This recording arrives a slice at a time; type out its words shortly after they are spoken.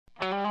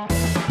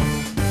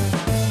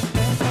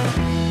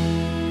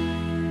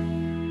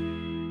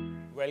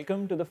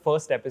Welcome to the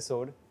first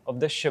episode of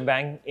the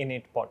Shebang in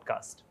It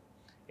podcast.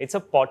 It's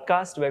a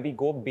podcast where we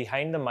go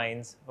behind the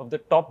minds of the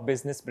top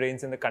business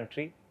brains in the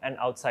country and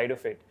outside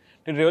of it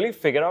to really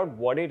figure out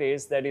what it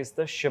is that is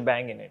the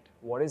shebang in it.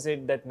 What is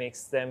it that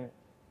makes them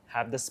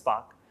have the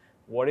spark?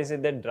 What is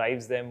it that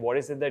drives them? What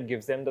is it that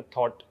gives them the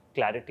thought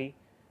clarity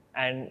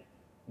and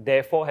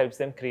therefore helps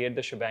them create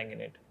the shebang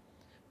in it?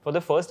 For the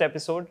first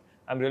episode,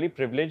 I'm really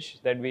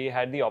privileged that we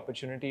had the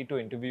opportunity to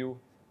interview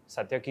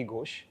Satyaki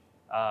Ghosh.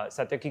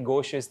 Satyaki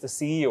Ghosh is the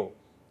CEO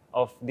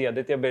of the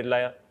Aditya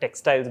Birla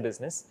textiles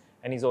business,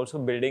 and he's also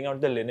building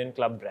out the Linen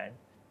Club brand.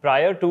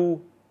 Prior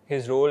to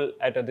his role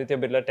at Aditya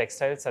Birla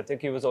Textiles,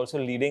 Satyaki was also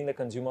leading the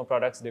consumer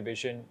products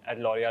division at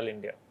L'Oreal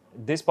India.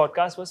 This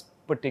podcast was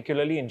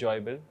particularly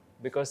enjoyable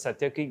because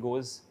Satyaki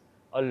goes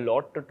a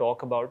lot to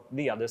talk about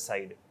the other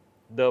side,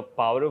 the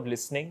power of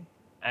listening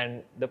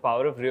and the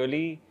power of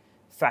really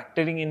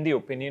factoring in the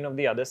opinion of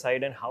the other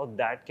side and how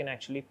that can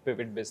actually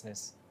pivot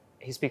business.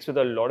 He speaks with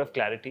a lot of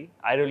clarity.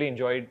 I really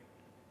enjoyed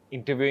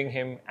interviewing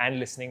him and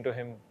listening to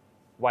him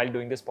while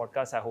doing this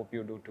podcast. I hope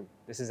you do too.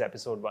 This is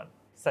episode 1.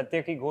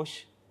 Satyaki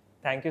Ghosh,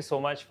 thank you so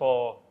much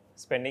for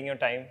spending your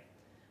time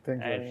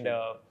Thank you, and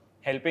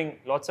helping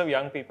lots of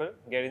young people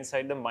get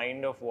inside the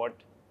mind of what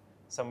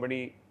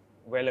somebody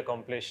well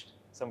accomplished,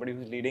 somebody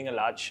who's leading a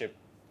large ship,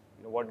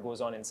 what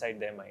goes on inside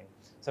their mind.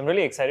 So I'm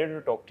really excited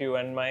to talk to you.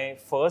 And my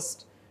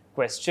first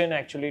question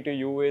actually to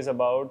you is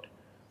about,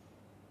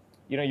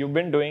 you've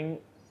been doing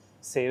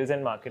sales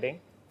and marketing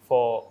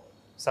for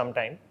some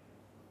time,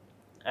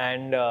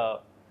 and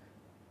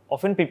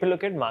often people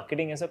look at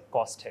marketing as a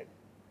cost head.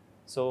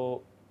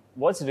 So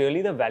what's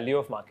really the value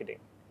of marketing,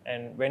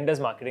 and when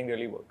does marketing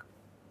really work?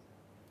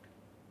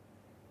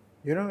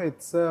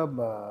 It's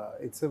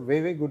a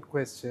very good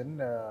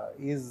question.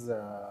 Is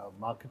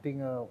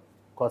marketing a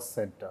cost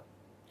center?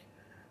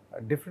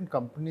 Different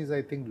companies,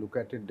 I think, look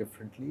at it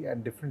differently,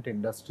 and different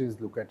industries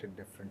look at it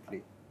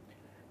differently.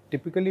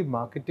 Typically,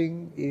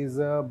 marketing is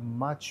a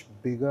much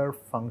bigger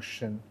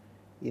function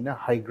in a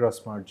high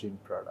gross margin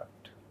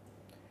product.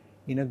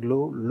 In a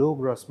low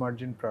gross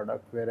margin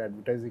product where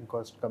advertising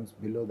cost comes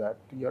below that,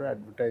 your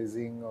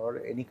advertising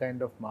or any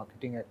kind of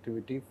marketing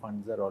activity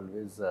funds are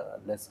always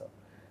lesser.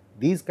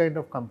 These kind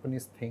of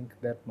companies think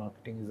that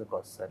marketing is a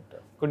cost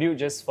center. Could you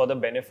just, for the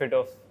benefit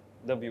of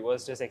the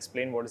viewers, just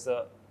explain what's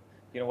the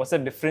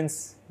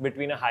difference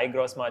between a high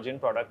gross margin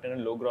product and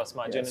a low gross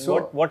margin,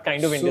 and what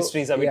kind of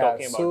industries are we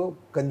talking about? So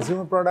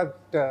consumer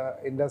product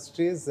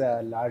industries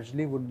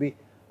largely would be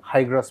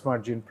high gross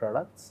margin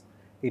products.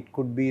 It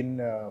could be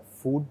in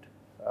food,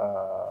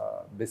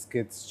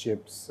 biscuits,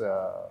 chips,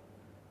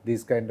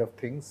 these kind of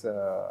things,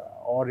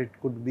 or it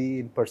could be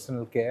in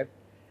personal care,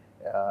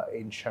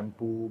 in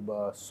shampoo,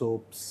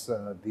 soaps,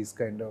 these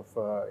kind of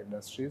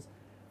industries.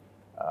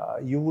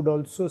 You would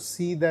also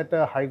see that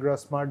a high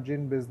gross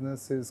margin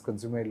business is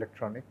consumer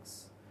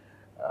electronics.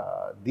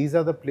 These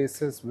are the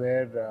places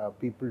where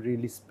people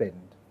really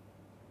spend.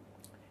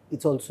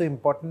 It's also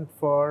important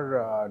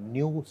for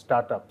new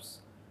startups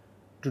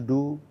to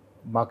do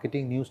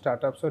marketing, new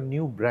startups or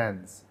new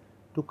brands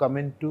to come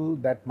into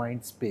that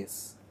mind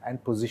space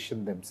and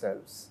position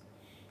themselves.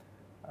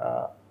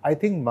 I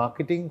think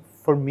marketing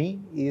for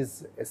me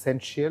is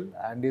essential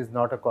and is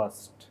not a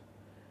cost.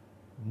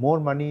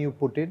 More money you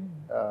put in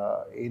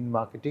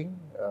marketing,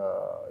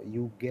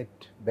 you get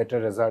better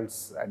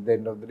results at the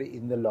end of the day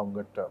in the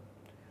longer term.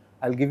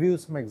 I'll give you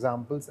some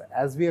examples.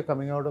 As we are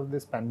coming out of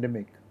this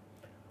pandemic,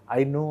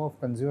 I know of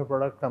consumer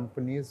product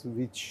companies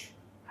which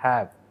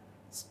have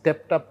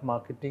stepped up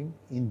marketing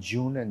in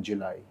June and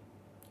July.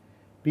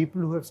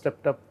 People who have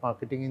stepped up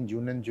marketing in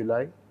June and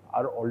July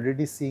are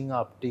already seeing an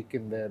uptick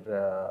in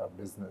their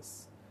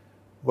business,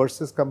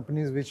 versus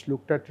companies which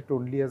looked at it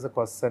only as a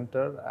cost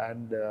center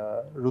and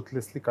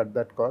ruthlessly cut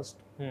that cost.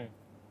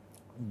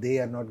 They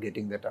are not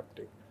getting that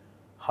uptick.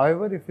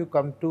 However, if you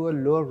come to a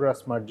lower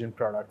gross margin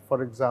product,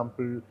 for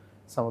example,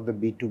 some of the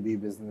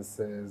B2B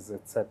businesses,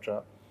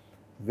 etc.,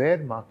 where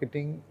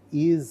marketing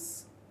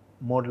is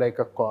more like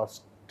a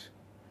cost,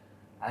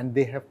 and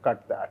they have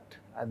cut that,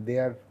 and they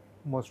are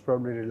most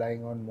probably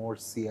relying on more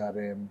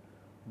CRM,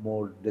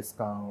 more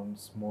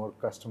discounts, more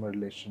customer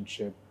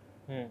relationship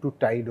to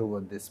tide over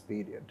this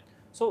period.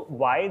 So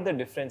why the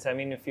difference? I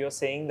mean, if you're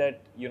saying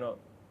that,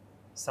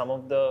 some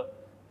of the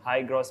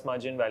high gross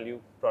margin value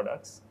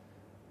products,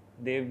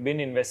 they've been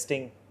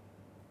investing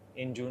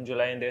in June,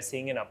 July, and they're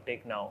seeing an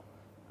uptake now.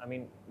 I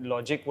mean,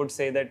 logic would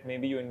say that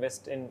maybe you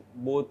invest in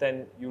both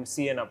and you'll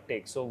see an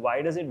uptake. So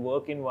why does it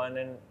work in one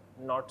and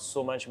not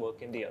so much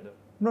work in the other?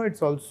 No,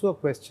 it's also a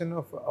question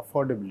of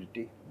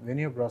affordability. When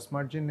your gross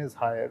margin is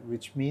higher,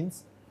 which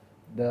means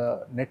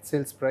the net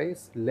sales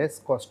price less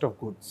cost of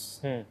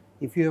goods.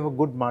 If you have a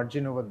good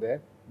margin over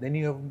there, then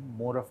you have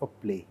more of a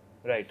play.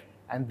 Right.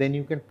 And then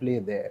you can play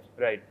there.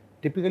 Right.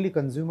 Typically,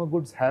 consumer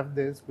goods have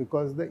this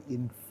because the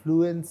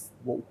influence,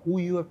 who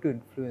you have to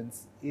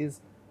influence is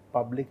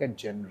public and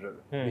general,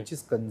 which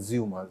is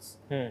consumers.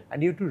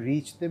 And you have to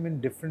reach them in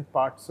different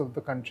parts of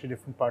the country,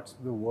 different parts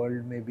of the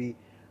world, maybe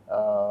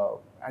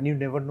and you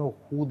never know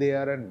who they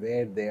are and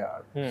where they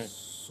are.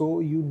 So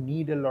you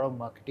need a lot of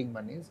marketing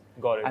monies.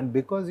 Got it. And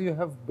because you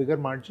have bigger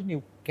margin,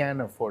 you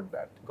can afford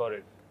that. Got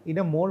it. In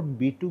a more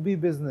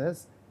B2B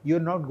business, you're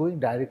not going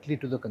directly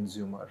to the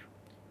consumer.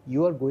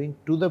 You are going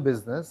to the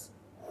business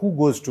who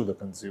goes to the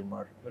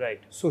consumer. Right.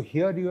 So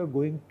here you are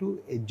going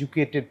to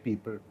educated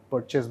people,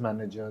 purchase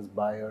managers,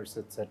 buyers,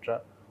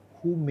 etc.,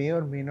 who may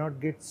or may not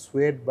get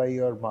swayed by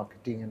your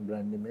marketing and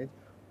brand image,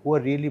 who are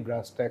really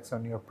brass tacks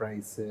on your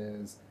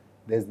prices.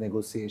 There's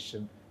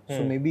negotiation.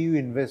 So maybe you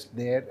invest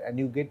there and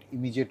you get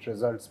immediate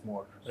results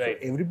more. Right.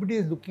 So everybody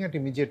is looking at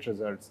immediate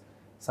results.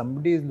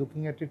 Somebody is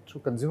looking at it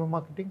through consumer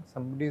marketing.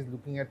 Somebody is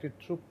looking at it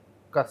through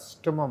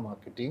customer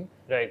marketing,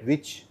 Right.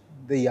 which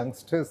the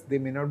youngsters, they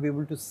may not be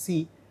able to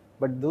see,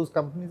 but those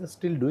companies are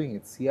still doing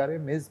it.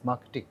 CRM is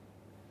marketing.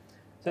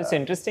 So it's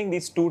interesting,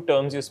 these two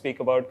terms you speak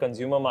about,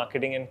 consumer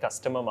marketing and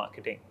customer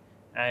marketing.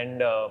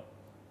 And,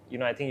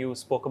 I think you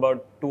spoke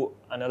about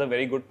another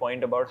very good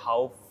point about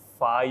how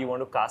far you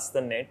want to cast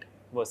the net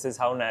versus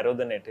how narrow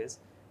the net is.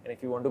 And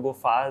if you want to go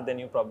far, then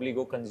you probably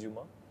go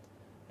consumer.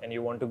 And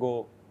you want to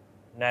go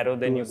narrow,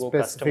 then you go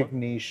customer. Specific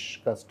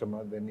niche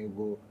customer, then you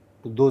go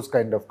to those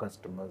kind of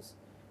customers.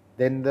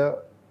 Then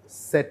the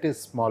set is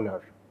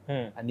smaller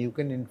and you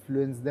can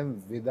influence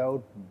them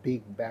without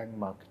big bang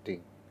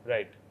marketing.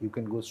 Right. You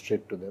can go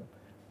straight to them.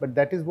 But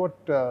that is what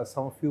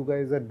some of you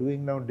guys are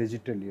doing now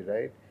digitally,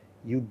 right?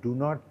 You do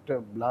not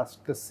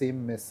blast the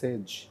same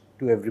message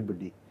to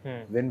everybody.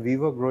 When we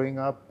were growing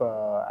up,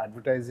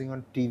 advertising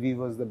on TV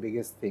was the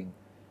biggest thing,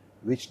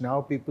 which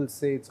now people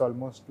say it's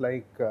almost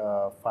like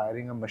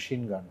firing a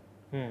machine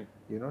gun.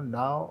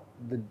 Now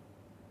the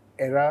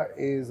era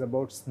is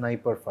about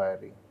sniper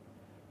firing.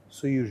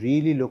 So you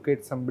really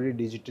locate somebody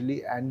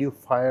digitally and you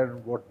fire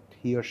what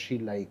he or she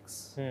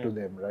likes to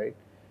them, right?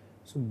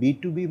 So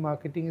B2B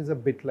marketing is a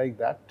bit like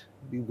that.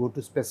 You go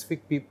to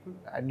specific people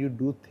and you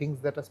do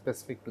things that are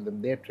specific to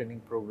them, their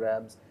training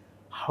programs.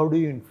 How do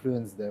you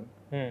influence them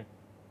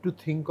to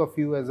think of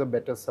you as a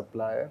better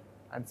supplier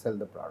and sell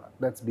the product?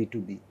 That's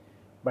B2B.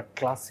 But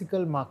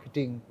classical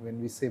marketing,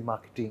 when we say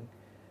marketing,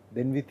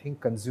 then we think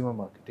consumer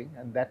marketing,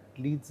 and that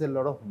needs a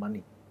lot of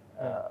money.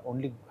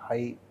 Only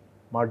high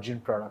margin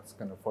products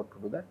can afford to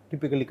do that,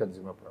 typically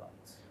consumer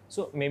products.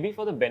 So maybe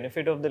for the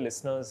benefit of the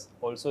listeners,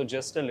 also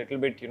just a little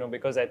bit,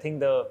 because I think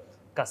the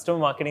customer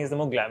marketing is the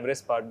more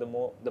glamorous part,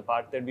 the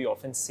part that we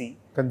often see.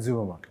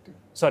 Consumer marketing.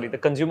 Sorry, the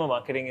consumer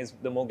marketing is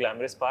the more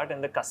glamorous part,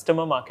 and the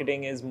customer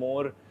marketing is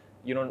more,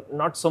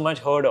 not so much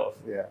heard of.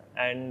 Yeah.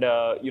 And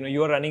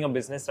you are running a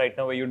business right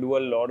now where you do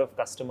a lot of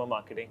customer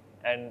marketing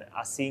and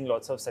are seeing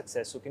lots of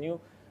success. So can you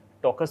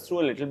talk us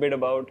through a little bit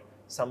about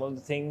some of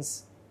the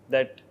things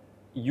that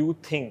you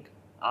think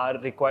are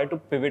required to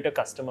pivot a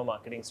customer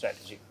marketing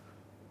strategy?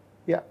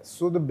 Yeah,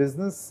 so the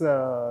business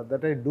that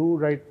I do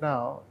right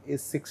now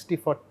is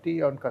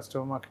 60-40 on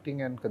customer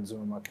marketing and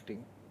consumer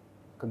marketing.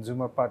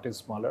 Consumer part is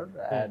smaller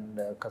and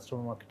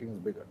customer marketing is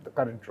bigger, the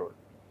current role.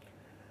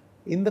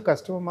 In the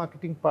customer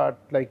marketing part,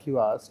 like you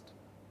asked,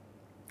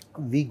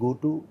 we go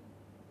to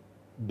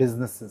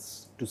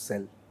businesses to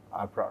sell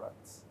our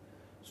products.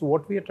 So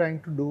what we are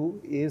trying to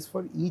do is,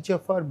 for each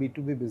of our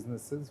B2B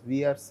businesses,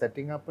 we are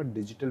setting up a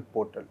digital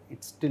portal.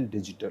 It's still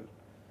digital,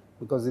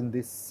 because in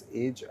this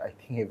age, I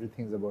think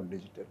everything is about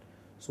digital.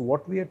 So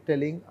what we are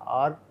telling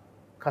our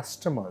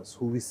customers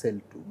who we sell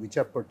to, which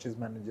are purchase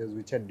managers,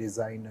 which are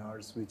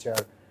designers, which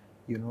are,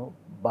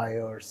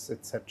 buyers,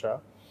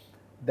 etc.,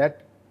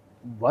 that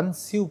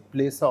once you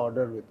place an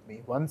order with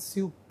me, once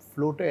you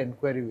float an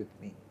inquiry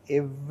with me,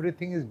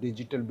 everything is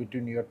digital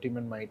between your team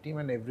and my team,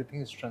 and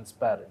everything is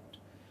transparent.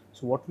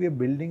 So what we are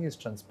building is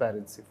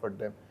transparency for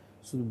them.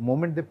 So the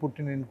moment they put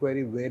in an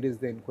inquiry, where is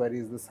the inquiry?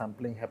 Is the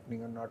sampling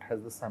happening or not?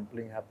 Has the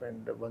sampling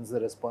happened? Once the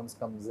response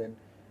comes in,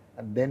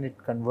 and then it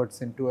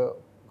converts into a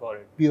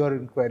pure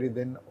inquiry,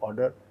 then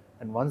order.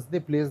 And once they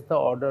place the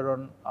order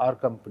on our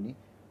company,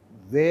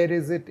 where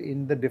is it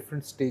in the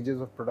different stages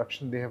of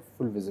production? They have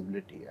full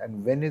visibility.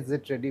 And when is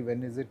it ready?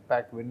 When is it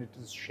packed? When it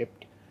is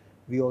shipped?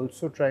 We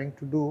also trying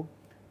to do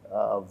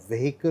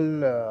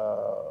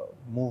vehicle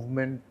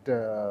movement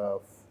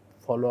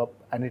follow-up,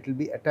 and it will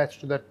be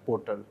attached to that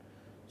portal.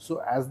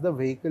 So as the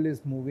vehicle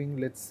is moving,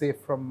 let's say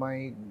from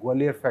my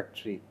Gwalior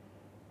factory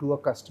to a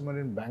customer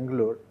in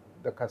Bangalore,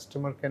 the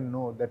customer can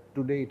know that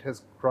today it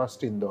has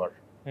crossed Indore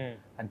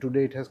and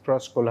today it has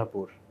crossed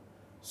Kolhapur.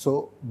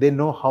 So they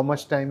know how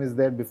much time is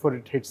there before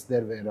it hits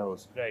their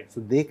warehouse. Right. So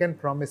they can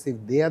promise, if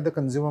they are the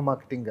consumer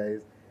marketing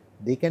guys,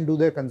 they can do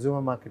their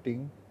consumer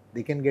marketing,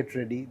 they can get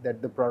ready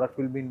that the product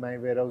will be in my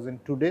warehouse in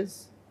 2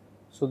 days.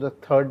 So the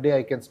third day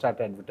I can start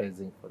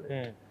advertising for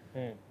it.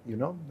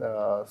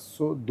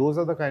 So those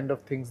are the kind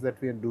of things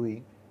that we are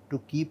doing to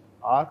keep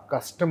our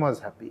customers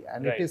happy,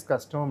 and it is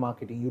customer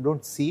marketing. You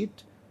don't see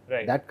it,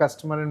 that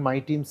customer and my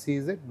team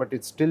sees it, but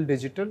it's still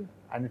digital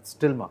and it's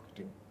still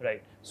marketing.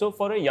 Right. So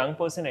for a young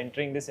person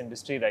entering this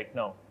industry right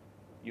now,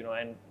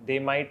 and they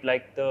might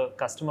like the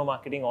customer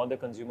marketing or the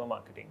consumer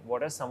marketing,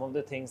 what are some of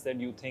the things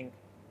that you think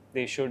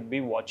they should be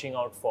watching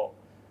out for?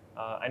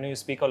 I know you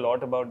speak a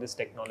lot about this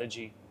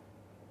technology.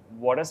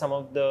 what are some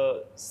of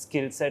the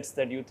skill sets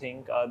that you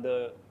think are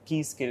the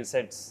key skill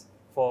sets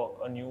for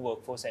a new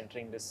workforce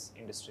entering this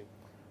industry?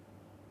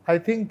 I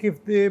think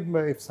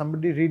if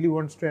somebody really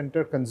wants to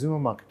enter consumer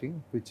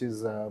marketing, which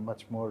is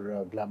much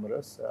more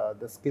glamorous,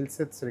 the skill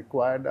sets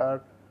required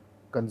are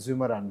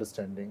consumer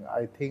understanding.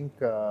 I think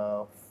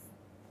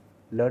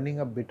learning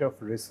a bit of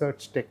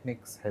research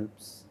techniques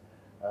helps.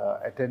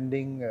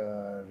 Attending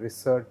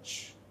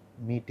research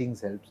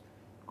meetings helps.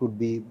 Could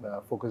be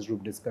focus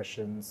group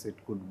discussions. It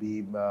could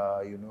be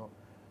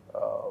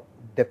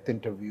depth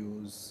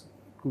interviews.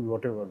 Could be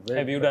whatever.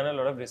 Have you done a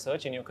lot of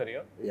research in your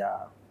career?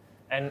 Yeah.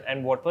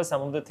 And what were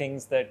some of the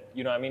things that,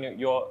 you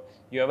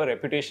have a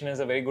reputation as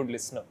a very good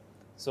listener.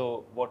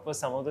 So what were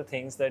some of the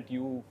things that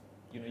you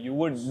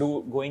would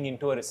do going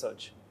into a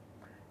research?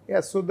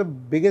 Yeah, so the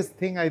biggest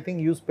thing, I think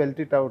you spelled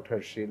it out,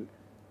 Harshil.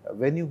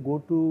 When you go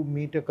to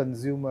meet a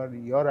consumer,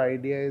 your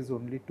idea is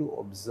only to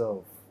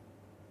observe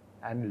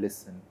and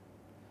listen.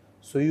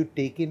 So you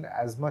take in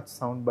as much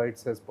sound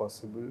bites as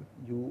possible.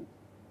 You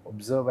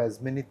observe as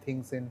many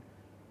things in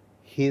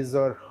his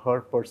or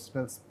her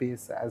personal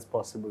space as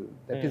possible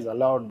that is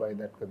allowed by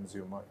that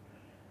consumer,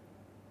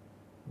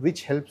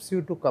 which helps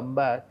you to come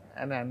back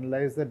and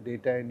analyze the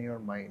data in your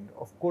mind.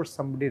 Of course,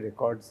 somebody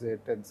records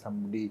it and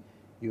somebody,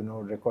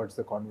 records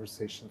the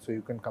conversation, so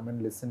you can come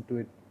and listen to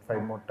it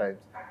 5 more times.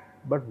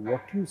 But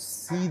what you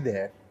see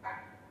there,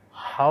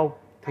 how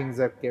things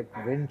are kept,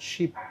 when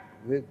she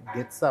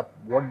gets up,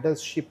 what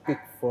does she pick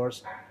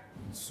first?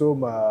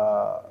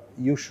 So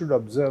you should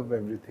observe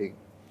everything.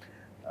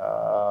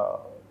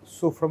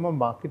 So from a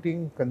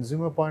marketing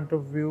consumer point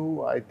of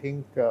view, I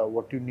think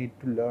what you need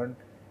to learn,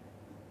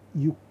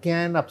 you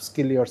can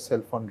upskill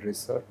yourself on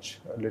research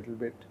a little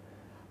bit.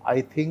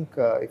 I think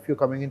if you're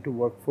coming into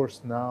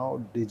workforce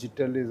now,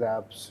 digital is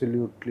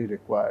absolutely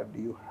required.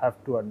 You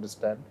have to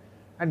understand.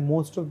 And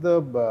most of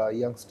the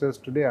youngsters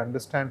today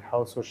understand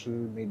how social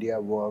media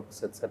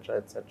works, etc.,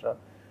 etc.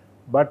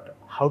 But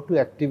how to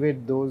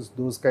activate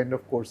those kind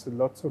of courses,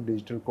 lots of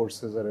digital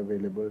courses are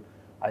available.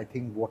 I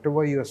think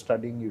whatever you are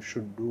studying, you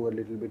should do a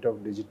little bit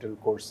of digital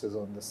courses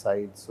on the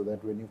side so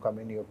that when you come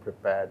in, you're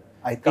prepared.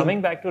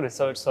 Coming back to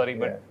research, coming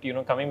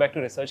back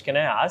to research, can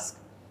I ask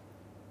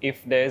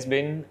if there's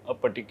been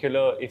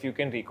if you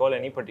can recall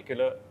any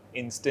particular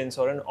instance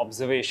or an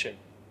observation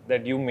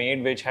that you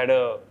made which had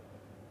a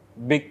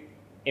big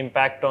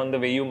impact on the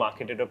way you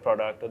marketed a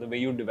product or the way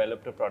you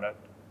developed a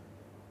product?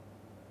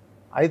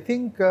 I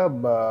think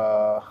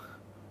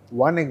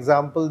one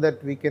example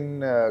that we can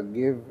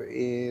give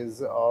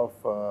is of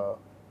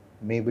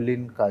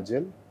Maybelline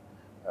Kajal.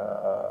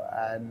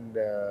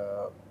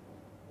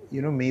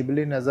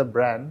 Maybelline as a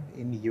brand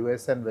in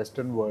US and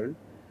Western world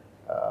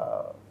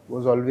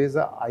was always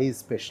an eye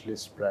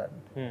specialist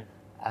brand.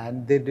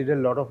 And they did a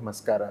lot of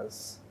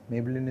mascaras.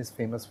 Maybelline is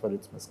famous for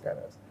its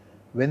mascaras.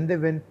 When they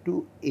went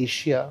to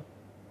Asia,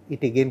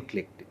 it again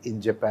clicked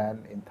in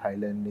Japan, in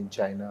Thailand, in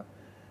China,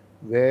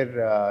 where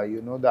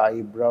the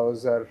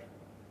eyebrows are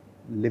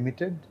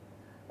limited,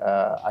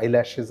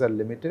 eyelashes are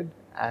limited,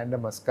 and a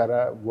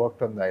mascara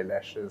worked on the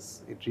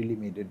eyelashes. It really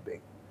made it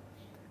big.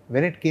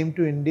 When it came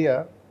to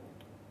India,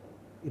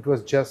 it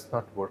was just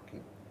not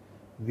working.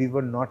 We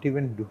were not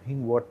even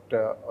doing what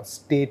a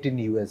state in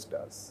US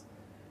does.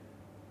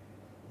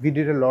 We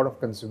did a lot of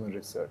consumer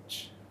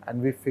research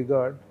and we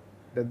figured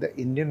that the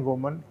Indian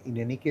woman in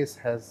any case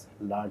has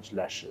large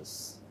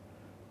lashes.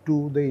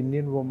 To the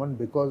Indian woman,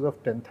 because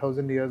of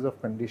 10,000 years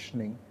of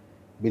conditioning,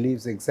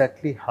 believes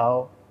exactly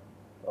how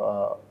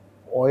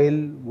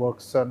oil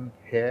works on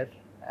hair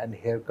and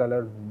hair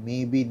color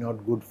may be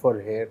not good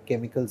for hair.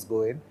 Chemicals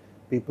go in.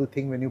 People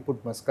think when you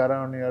put mascara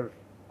on your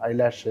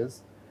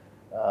eyelashes,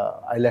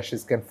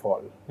 eyelashes can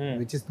fall,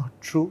 which is not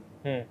true,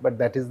 but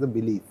that is the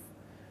belief.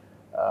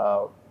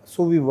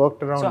 So we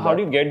worked around. So how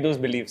do you get those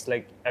beliefs?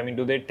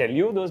 Do they tell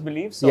you those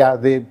beliefs? Yeah,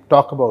 they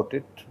talk about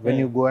it. When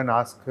you go and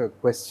ask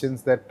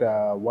questions that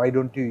why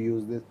don't you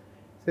use this?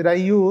 I said I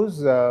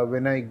use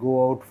when I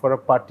go out for a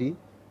party,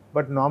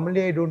 but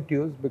normally I don't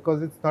use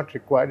because it's not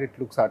required. It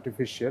looks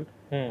artificial,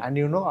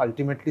 and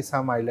ultimately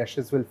some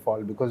eyelashes will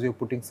fall because you're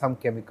putting some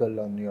chemical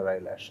on your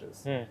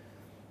eyelashes.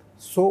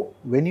 So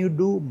when you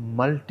do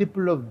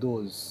multiple of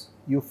those,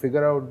 you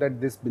figure out that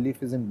this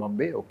belief is in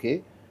Bombay,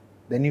 okay.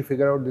 Then you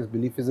figure out this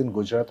belief is in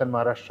Gujarat and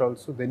Maharashtra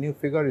also. Then you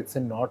figure it's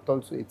in North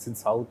also, it's in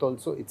South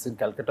also, it's in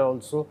Calcutta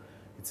also,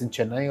 it's in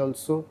Chennai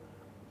also.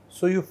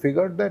 So you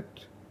figure that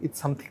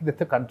it's something that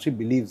the country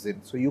believes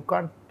in. So you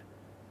can't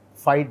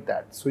fight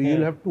that. So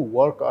you'll have to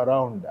work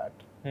around that.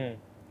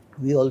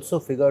 We also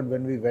figured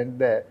when we went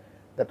there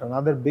that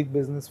another big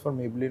business for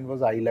Maybelline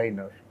was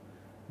eyeliner.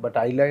 But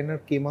eyeliner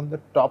came on the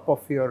top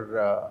of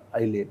your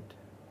eyelid.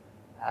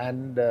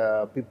 And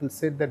people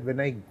said that when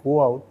I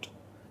go out,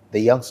 the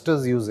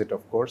youngsters use it,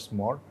 of course,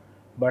 more.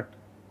 But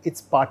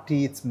it's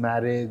party, it's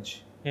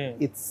marriage,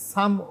 it's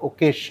some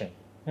occasion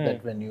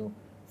that when you,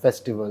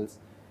 festivals.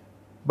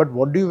 But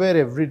what do you wear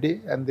every day?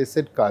 And they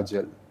said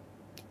Kajal.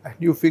 And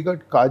you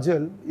figured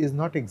Kajal is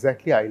not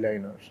exactly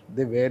eyeliner.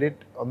 They wear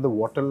it on the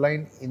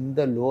waterline in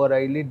the lower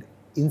eyelid,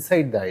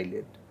 inside the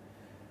eyelid.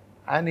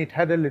 and it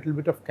had a little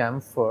bit of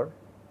camphor,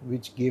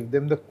 which gave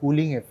them the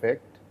cooling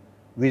effect,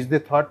 which they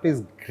thought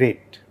is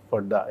great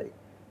for the eye.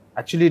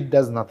 Actually, it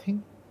does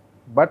nothing,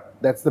 but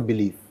that's the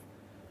belief.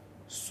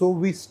 So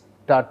we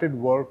started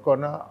work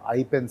on a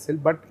eye pencil,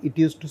 but it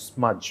used to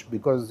smudge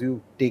because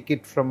you take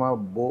it from a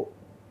bow,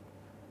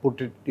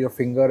 put it your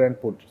finger and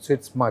put it, so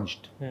it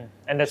smudged.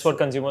 And that's what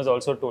consumers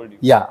also told you.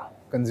 Yeah,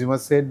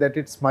 consumers said that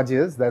it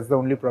smudges. That's the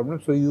only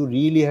problem. So you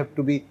really have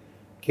to be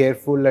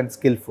careful and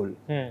skillful.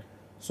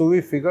 So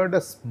we figured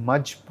a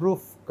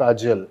smudge-proof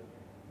kajal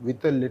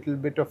with a little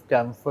bit of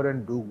camphor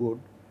and do good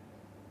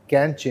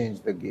can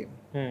change the game.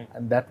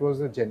 And that was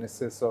the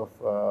genesis of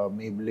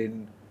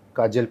Maybelline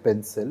Kajal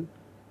pencil,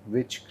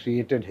 which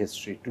created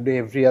history. Today,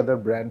 every other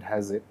brand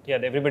has it. Yeah,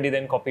 everybody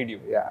then copied you.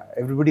 Yeah,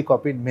 everybody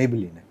copied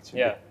Maybelline actually.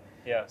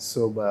 Yeah.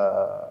 So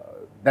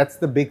that's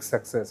the big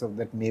success of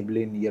that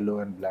Maybelline yellow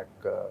and black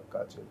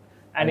kajal.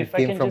 And it if I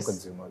came can from just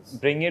consumers.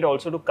 bring it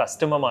also to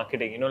customer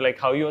marketing, like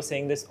how you're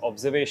saying this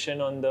observation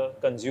on the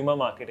consumer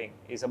marketing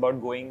is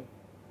about going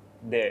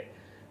there.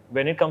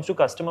 When it comes to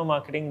customer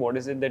marketing, what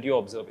is it that you're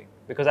observing?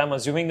 Because I'm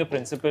assuming the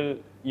principle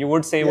you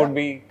would say would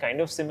be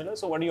kind of similar.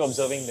 So what are you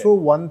observing there? So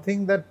one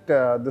thing that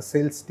the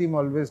sales team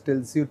always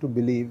tells you to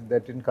believe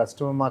that in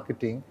customer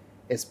marketing,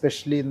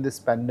 especially in this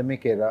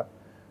pandemic era,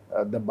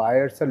 the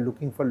buyers are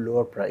looking for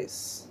lower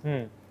price.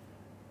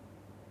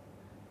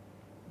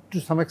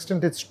 To some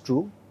extent, it's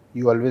true.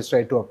 You always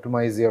try to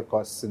optimize your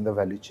costs in the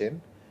value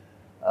chain.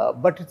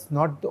 But it's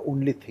not the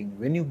only thing.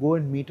 When you go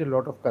and meet a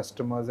lot of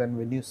customers and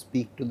when you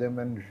speak to them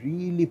and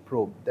really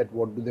probe that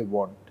what do they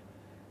want,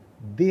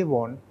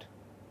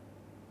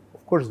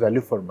 of course,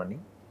 value for money.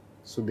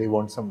 So they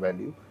want some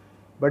value.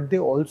 But they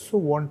also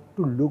want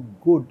to look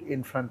good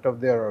in front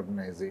of their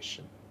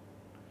organization.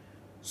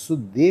 So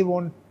they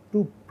want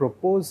to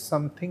propose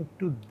something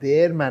to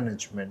their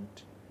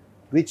management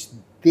which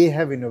they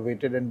have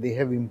innovated and they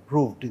have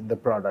improved in the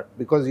product,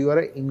 because you are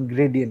an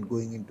ingredient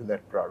going into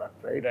that product,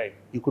 right? Right.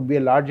 You could be a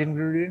large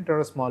ingredient or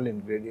a small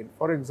ingredient.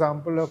 For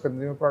example, a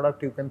consumer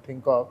product you can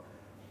think of,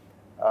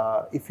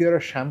 if you're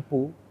a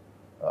shampoo,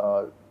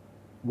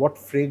 what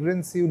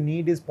fragrance you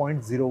need is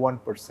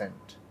 0.01%.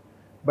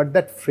 But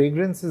that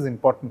fragrance is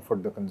important for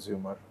the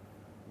consumer.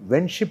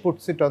 When she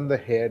puts it on the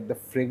hair, the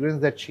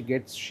fragrance that she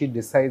gets, she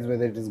decides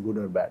whether it is good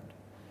or bad.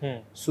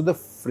 So the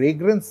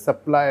fragrance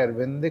supplier,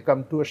 when they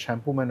come to a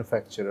shampoo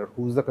manufacturer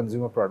who's the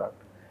consumer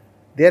product,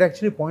 they are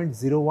actually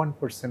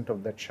 0.01%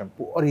 of that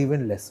shampoo or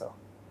even lesser.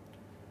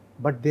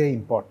 But they are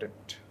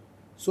important.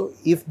 So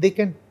if they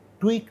can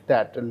tweak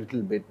that a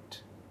little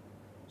bit,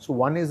 so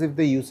one is if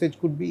the usage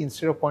could be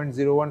instead of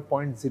 0.01,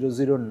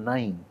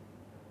 0.009,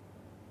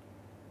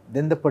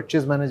 then the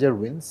purchase manager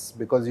wins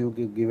because you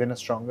give given a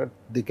stronger,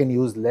 they can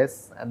use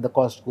less and the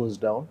cost goes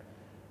down.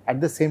 At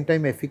the same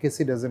time,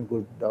 efficacy doesn't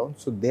go down.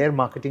 So their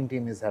marketing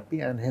team is happy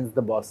and hence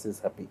the boss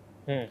is happy.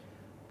 Okay,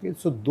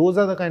 so those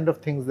are the kind of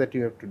things that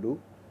you have to do.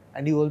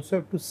 And you also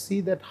have to see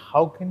that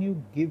how can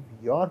you give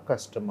your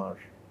customer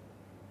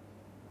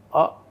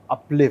a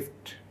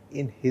uplift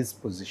in his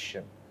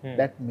position.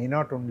 That may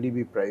not only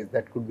be price,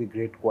 that could be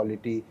great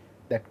quality,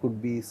 that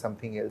could be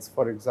something else.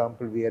 For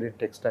example, we are in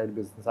textile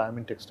business. I'm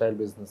in textile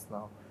business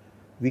now.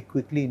 We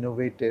quickly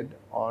innovated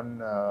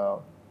on,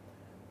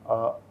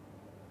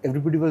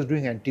 everybody was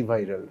doing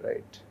antiviral,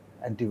 right?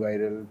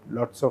 Antiviral,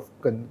 lots of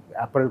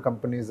apparel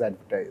companies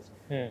advertise.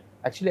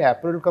 Actually,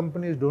 apparel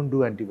companies don't do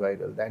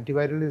antiviral. The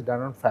antiviral is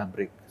done on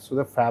fabric. So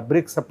the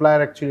fabric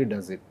supplier actually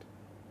does it.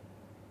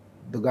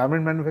 The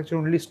garment manufacturer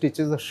only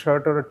stitches a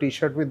shirt or a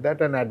t-shirt with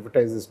that and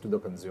advertises to the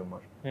consumer.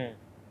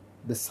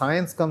 The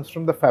science comes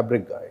from the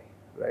fabric guy,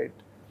 right?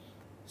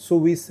 So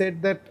we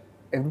said that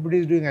everybody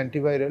is doing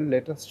antiviral,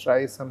 let us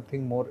try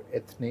something more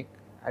ethnic,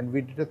 and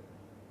we did a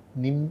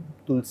Neem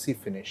Tulsi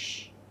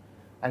finish,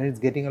 and it's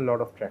getting a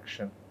lot of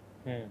traction.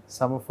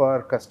 Some of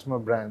our customer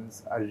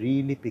brands are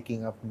really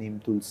picking up Neem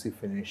Tulsi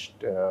finished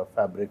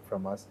fabric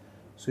from us.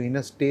 So in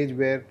a stage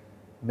where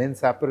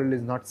men's apparel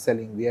is not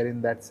selling, we are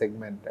in that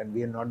segment and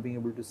we are not being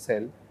able to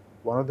sell.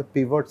 One of the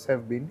pivots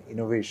have been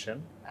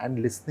innovation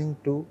and listening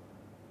to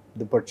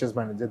the purchase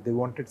manager. They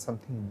wanted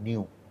something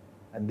new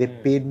and they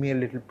paid me a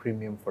little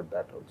premium for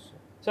that also.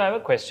 So I have a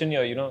question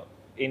here,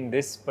 in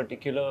this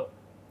particular,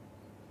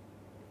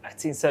 I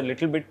think it's a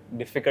little bit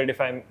difficult if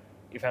I'm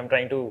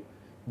trying to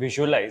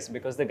visualize,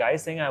 because the guy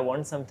is saying I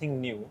want something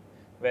new,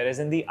 whereas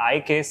in the eye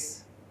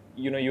case,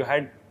 you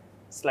had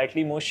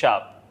slightly more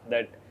sharp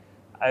that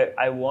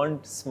I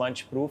want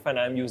smudge proof and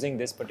I'm using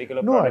this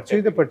particular product. No, actually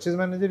the purchase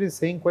manager is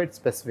saying quite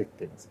specific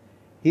things.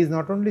 He is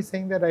not only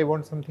saying that I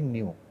want something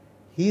new.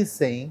 He is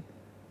saying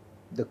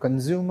the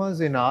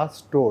consumers in our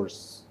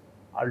stores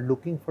are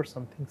looking for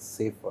something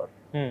safer.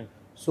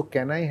 So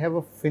can I have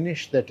a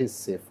finish that is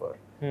safer?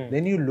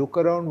 Then you look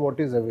around what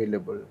is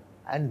available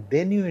and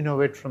then you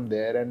innovate from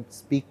there and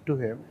speak to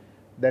him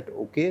that,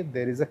 okay,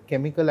 there is a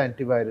chemical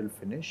antiviral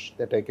finish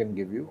that I can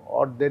give you,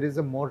 or there is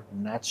a more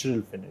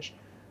natural finish.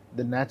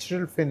 The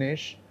natural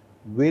finish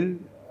will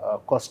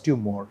cost you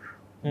more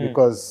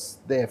because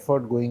the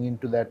effort going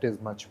into that is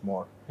much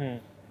more.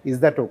 Is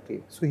that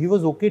okay? So he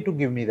was okay to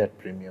give me that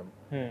premium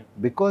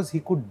because he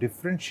could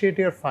differentiate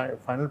your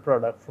final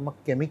product from a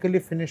chemically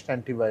finished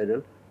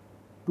antiviral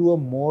to a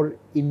more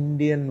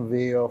Indian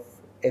way of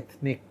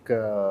ethnic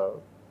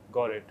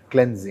Got it.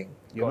 cleansing.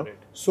 You Got know? it.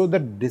 So the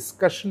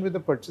discussion with the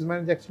purchase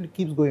manager actually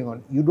keeps going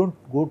on. You don't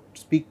go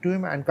speak to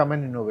him and come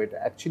and innovate.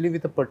 Actually,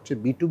 with a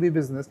B2B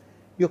business,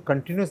 you're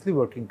continuously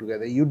working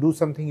together. You do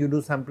something, you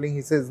do sampling.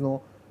 He says,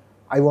 no,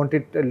 I want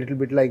it a little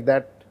bit like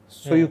that.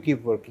 So you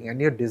keep working,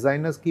 and your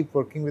designers keep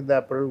working with the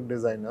apparel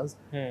designers.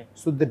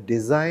 So the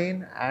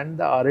design and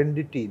the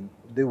R&D team,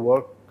 they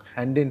work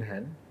hand in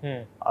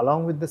hand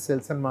along with the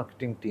sales and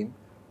marketing team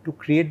to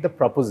create the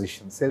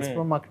proposition. Sales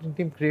and marketing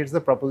team creates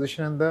the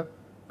proposition and the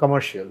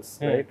commercials,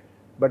 right?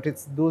 But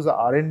it's those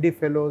R&D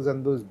fellows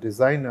and those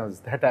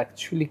designers that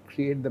actually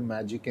create the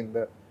magic in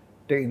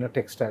a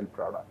textile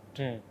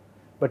product.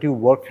 But you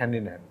work hand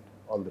in hand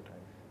all the time.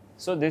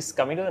 So this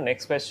coming to the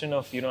next question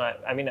of,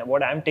 I mean,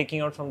 what I'm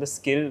taking out from the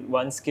skill,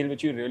 one skill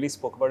which you really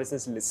spoke about is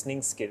this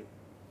listening skill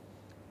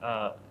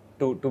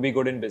to be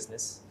good in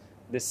business.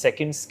 The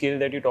second skill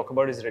that you talk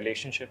about is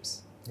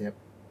relationships. Yep.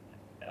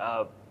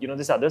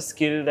 This other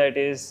skill that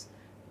is,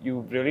 you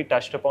really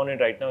touched upon it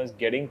right now, is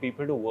getting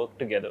people to work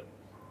together.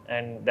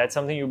 And that's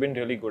something you've been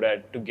really good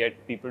at, to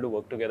get people to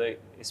work together,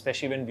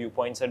 especially when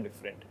viewpoints are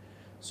different.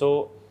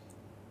 So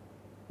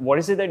what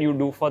is it that you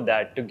do for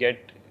that, to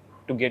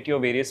get your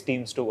various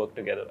teams to work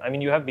together? I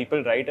mean, you have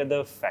people right at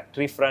the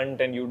factory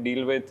front and you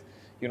deal with,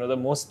 the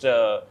most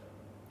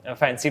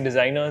fancy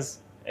designers,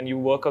 and you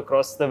work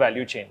across the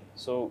value chain.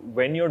 So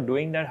when you're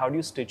doing that, how do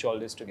you stitch all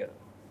this together?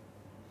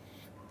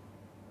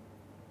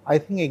 I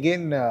think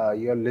again,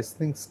 your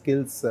listening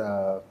skills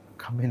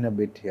come in a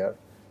bit here.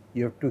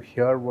 You have to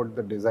hear what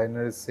the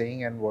designer is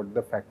saying and what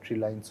the factory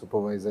line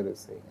supervisor is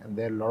saying, and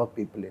there are a lot of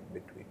people in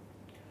between.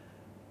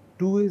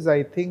 Two is,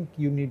 I think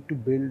you need to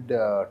build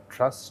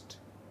trust,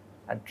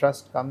 and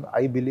trust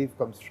I believe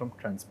comes from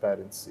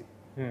transparency.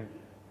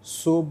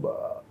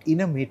 So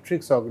in a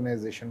matrix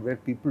organization where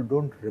people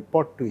don't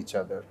report to each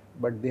other,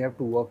 but they have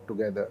to work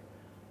together,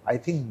 I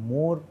think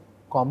more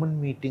common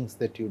meetings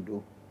that you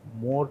do,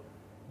 more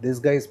this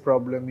guy's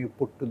problem you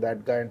put to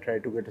that guy and try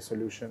to get a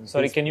solution.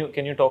 Sorry, can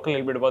you talk a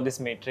little bit about this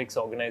matrix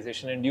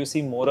organization, and do you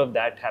see more of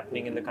that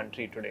happening in the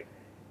country today?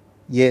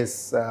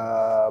 Yes,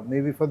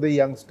 maybe for the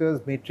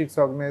youngsters, matrix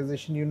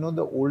organization,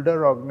 the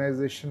older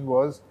organization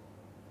was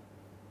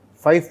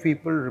 5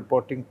 people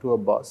reporting to a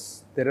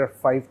boss. There are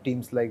 5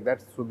 teams like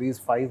that. So these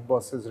 5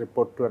 bosses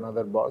report to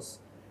another boss,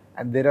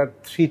 and there are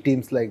 3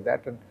 teams like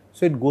that. And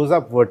so it goes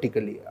up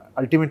vertically.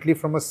 Ultimately,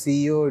 from a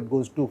CEO, it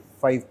goes to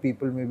 5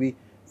 people, maybe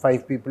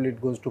 5 people,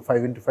 it goes to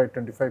 5 into 5,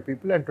 25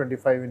 people, and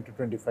 25 into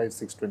 25,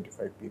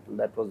 625 people.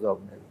 That was the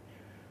organization.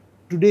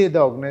 Today,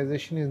 the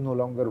organization is no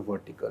longer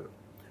vertical.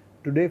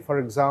 Today, for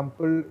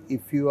example,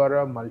 if you are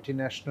a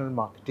multinational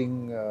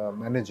marketing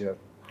manager,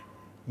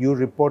 you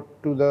report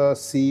to the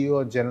CEO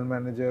or general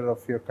manager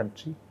of your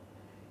country.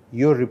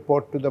 You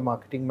report to the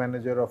marketing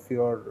manager of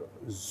your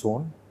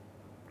zone,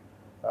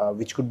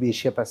 which could be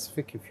Asia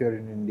Pacific if you're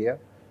in India.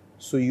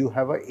 So you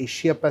have a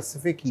Asia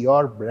Pacific,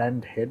 your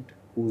brand head,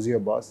 who's your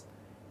boss.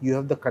 You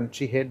have the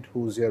country head,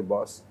 who's your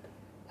boss.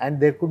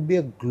 And there could be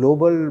a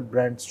global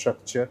brand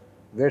structure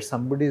where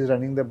somebody is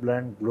running the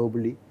brand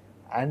globally,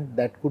 and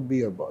that could be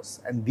your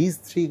boss. And these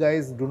 3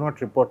 guys do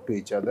not report to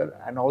each other,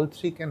 and all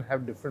 3 can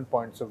have different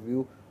points of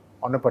view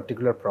on a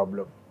particular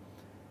problem.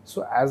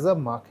 So as a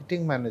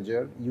marketing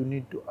manager, you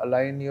need to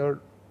align your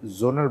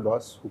zonal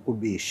boss, who could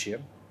be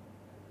Asian.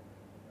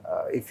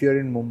 If you're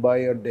in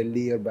Mumbai or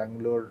Delhi or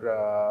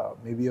Bangalore,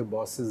 maybe your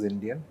boss is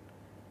Indian.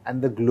 And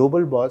the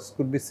global boss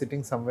could be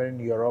sitting somewhere in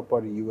Europe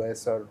or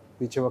US or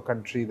whichever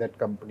country that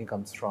company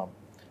comes from.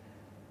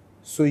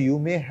 So you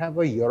may have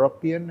a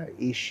European,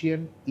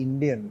 Asian,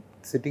 Indian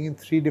sitting in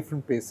 3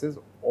 different places.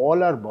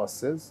 All our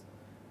bosses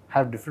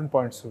have different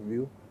points of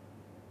view,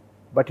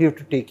 but you have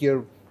to take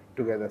your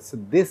together. So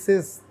this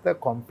is the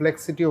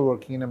complexity of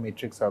working in a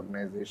matrix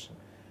organization.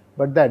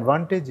 But the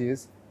advantage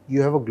is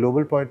you have a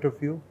global point of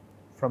view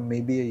from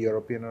maybe a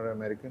European or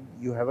American.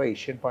 You have an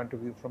Asian point of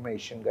view from an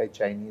Asian guy,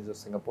 Chinese or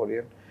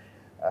Singaporean.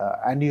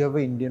 And you have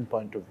an Indian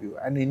point of view.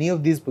 And any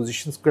of these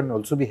positions can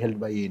also be held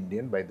by an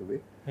Indian, by the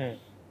way.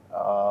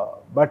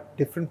 But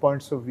different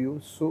points of view.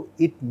 So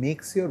it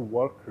makes your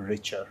work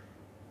richer.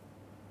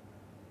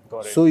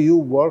 Got it. So you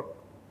work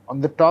on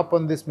the top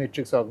on this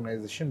matrix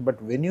organization,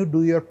 but when you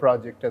do your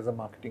project as a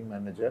marketing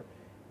manager,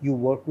 you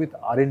work with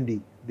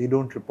R&D. They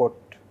don't report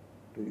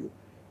to you.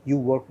 You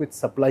work with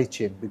supply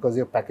chain because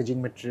your packaging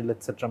material,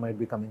 etc., might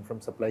be coming from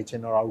supply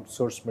chain, or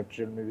outsourced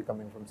material may be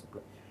coming from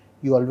supply.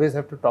 You always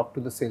have to talk to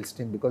the sales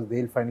team because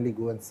they'll finally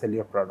go and sell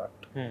your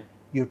product.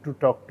 You have to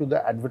talk to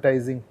the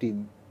advertising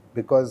team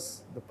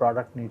because the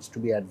product needs to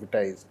be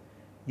advertised.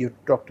 You have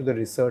to talk to the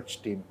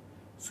research team.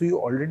 So you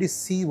already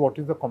see what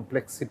is the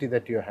complexity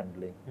that you're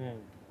handling.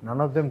 None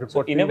of them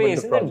report to you. In a way,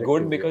 isn't that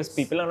good? Because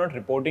people are not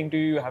reporting to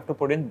you. You have to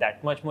put in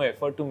that much more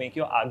effort to make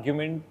your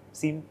argument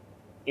seem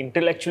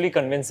intellectually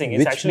convincing.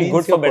 It's actually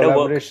good for better work.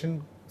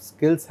 Collaboration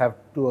skills have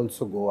to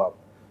also go up.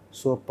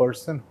 So a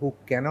person who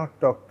cannot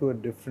talk to a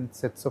different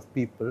sets of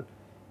people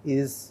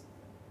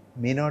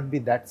may not be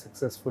that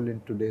successful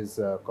in today's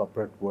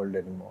corporate world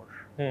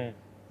anymore.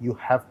 You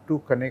have to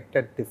connect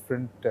at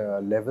different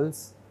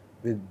levels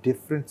with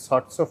different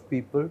sorts of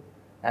people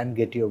and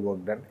get your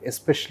work done,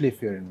 especially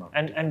if you're in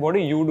marketing. And what do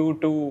you do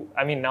to,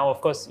 I mean, now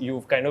of course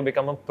you've kind of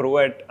become a pro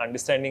at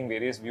understanding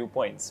various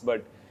viewpoints,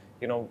 but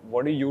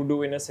what do you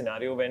do in a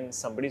scenario when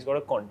somebody's got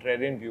a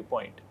contrarian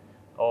viewpoint?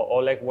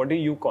 Or like, what do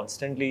you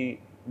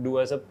constantly do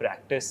as a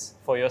practice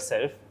for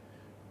yourself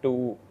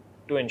to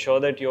ensure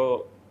that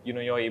you're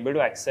able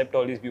to accept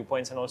all these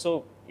viewpoints and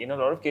also in a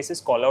lot of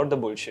cases call out the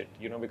bullshit,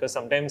 because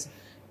sometimes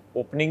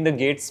opening the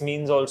gates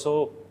means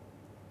also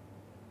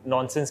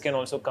nonsense can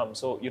also come.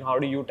 So, how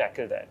do you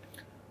tackle that?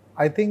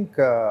 I think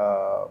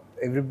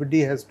everybody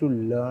has to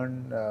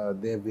learn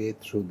their way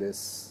through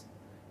this.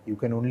 You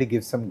can only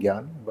give some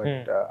gyan,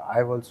 but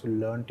I've also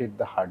learned it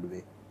the hard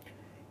way.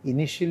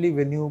 Initially,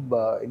 when you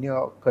in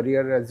your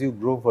career, as you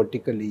grow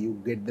vertically,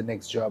 you get the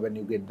next job and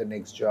you get the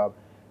next job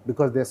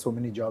because there's so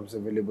many jobs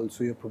available.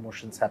 So your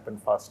promotions happen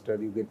faster.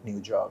 You get new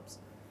jobs.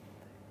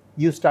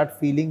 You start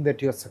feeling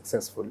that you're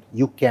successful.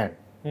 You can,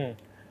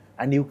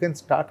 and you can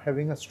start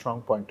having a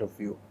strong point of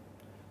view.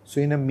 So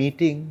in a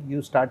meeting,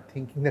 you start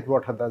thinking that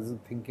what others are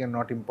thinking are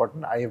not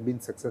important. I have been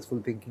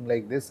successful thinking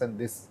like this, and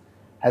this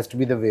has to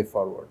be the way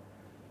forward.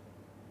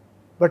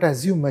 But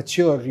as you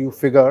mature, you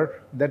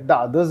figure that the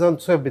others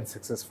also have been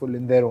successful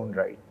in their own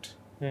right.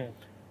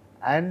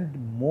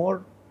 And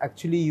more,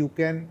 actually, you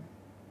can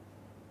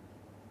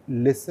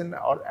listen,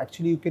 or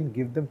actually you can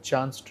give them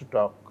chance to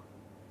talk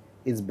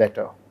is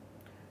better.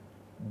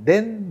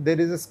 Then there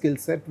is a skill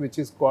set which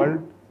is called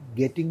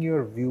getting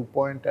your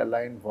viewpoint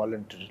aligned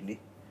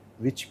voluntarily,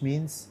 which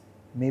means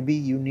maybe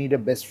you need a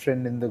best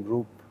friend in the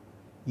group.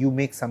 You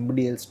make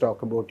somebody else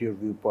talk about your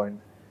viewpoint.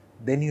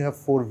 Then you have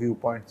 4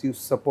 viewpoints. You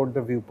support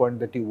the viewpoint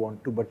that you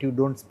want to, but you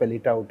don't spell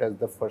it out as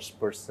the first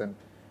person.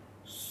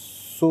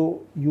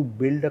 So you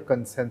build a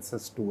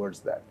consensus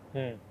towards that.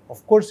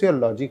 Of course, your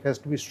logic has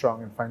to be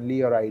strong, and finally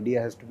your idea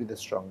has to be the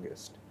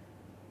strongest.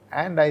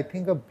 And I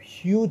think a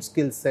huge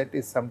skill set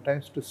is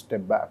sometimes to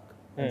step back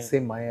and say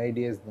my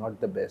idea is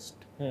not the best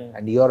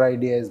and your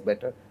idea is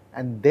better,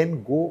 and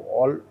then go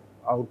all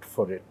out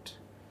for it.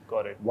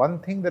 Got it. One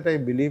thing that I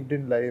believed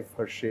in life,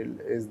 Harshil,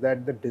 is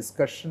that the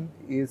discussion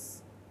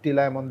is till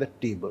I'm on the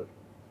table.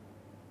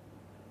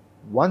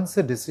 Once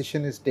a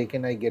decision is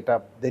taken, I get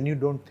up, then you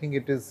don't think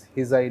it is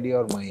his idea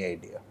or my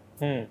idea.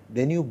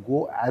 Then you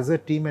go as a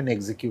team and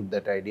execute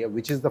that idea,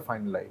 which is the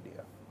final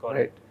idea. Got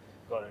right? it.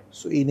 Got it.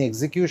 So in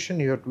execution,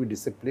 you have to be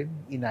disciplined.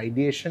 In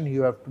ideation,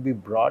 you have to be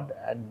broad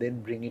and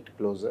then bring it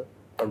closer.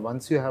 But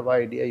once you have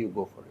an idea, you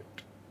go for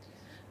it.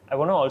 I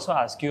want to also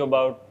ask you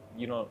about,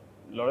 a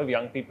lot of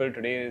young people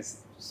today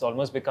it's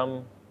almost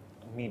become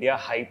media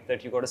hype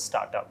that you got a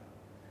startup,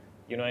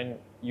 and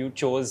you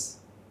chose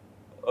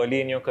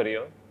early in your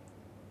career.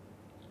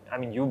 I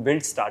mean, you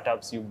built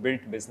startups, you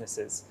built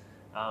businesses,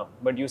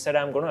 but you said,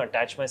 I'm going to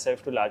attach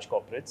myself to large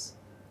corporates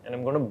and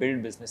I'm going to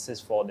build businesses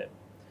for them.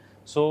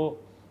 So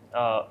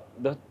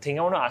the thing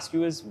I want to ask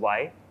you is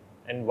why,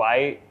 and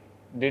why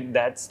did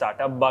that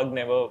startup bug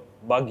never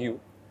bug you?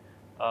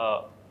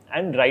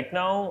 And right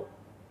now,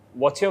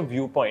 what's your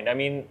viewpoint? I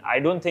mean, I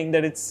don't think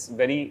that it's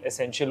very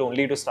essential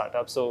only to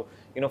startups. So,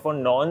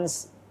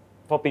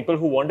 for people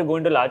who want to go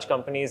into large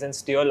companies and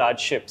steer large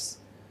ships,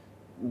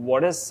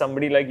 what does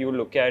somebody like you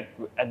look at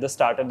the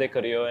start of their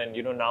career? And,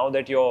 now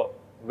that you're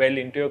well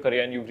into your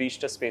career and you've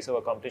reached a space of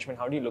accomplishment,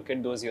 how do you look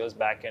at those years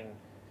back and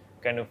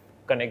kind of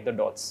connect the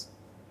dots?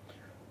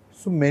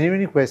 So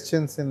many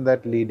questions in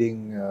that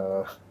leading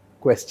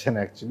question,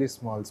 actually,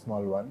 small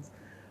ones.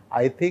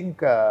 I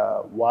think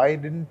why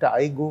didn't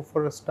I go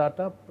for a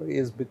startup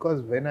is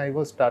because when I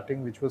was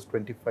starting, which was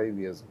 25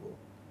 years ago,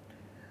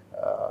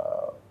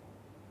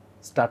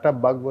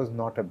 startup bug was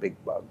not a big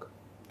bug.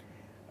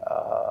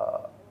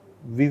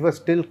 We were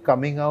still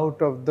coming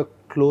out of the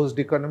closed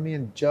economy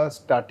and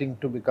just starting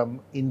to become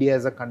India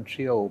as a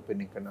country, or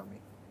open economy.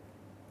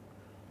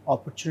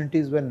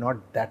 Opportunities were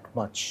not that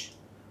much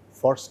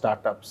for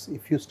startups.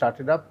 If you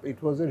started up,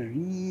 it was a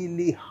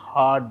really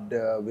hard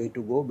way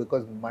to go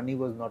because money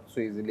was not so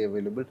easily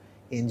available.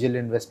 Angel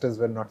investors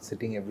were not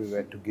sitting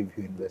everywhere to give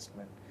you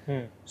investment.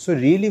 So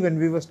really, when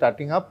we were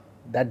starting up,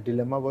 that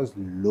dilemma was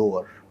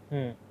lower.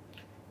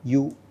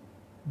 You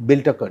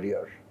built a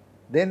career.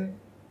 Then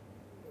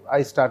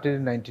I started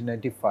in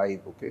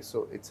 1995. Okay,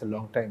 so it's a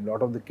long time. A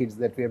lot of the kids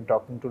that we are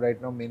talking to right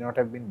now may not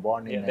have been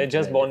born in 1995. They're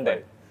just born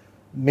there.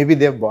 Maybe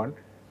they're born.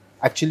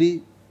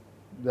 Actually,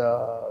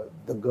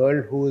 the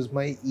girl who is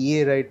my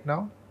EA right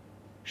now,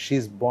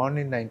 she's born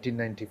in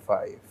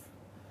 1995.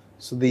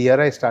 So the year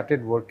I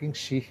started working,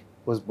 she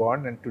was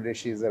born, and today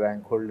she is a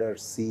rank holder,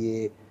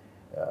 CA,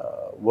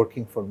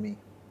 working for me.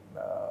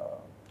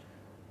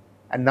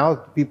 And now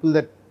people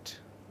that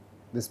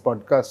this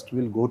podcast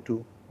will go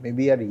to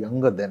maybe are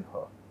younger than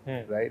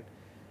her, right?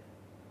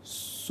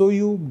 So So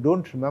you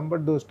don't remember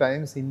those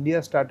times.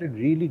 India started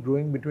really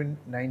growing between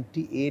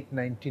 98,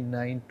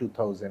 99,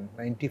 2000.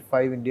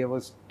 95, India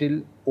was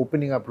still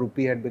opening up.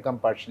 Rupee had become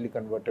partially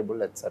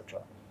convertible,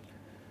 etc.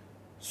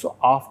 So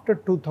after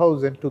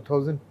 2000,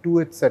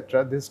 2002,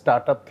 etc., this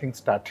startup thing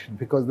started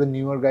because the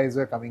newer guys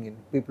were coming in,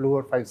 people who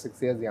were 5,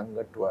 6 years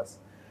younger to us,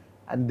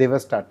 and they were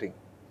starting.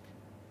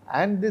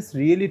 And this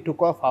really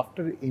took off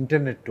after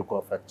internet took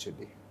off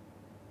actually.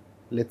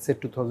 Let's say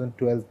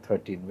 2012,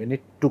 13, when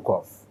it took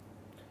off.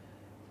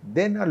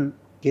 Then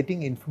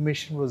getting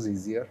information was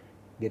easier,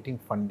 getting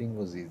funding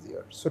was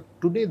easier. So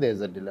today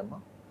there's a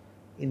dilemma.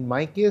 In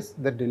my case,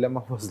 the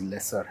dilemma was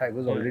lesser. I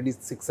was already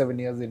 6, 7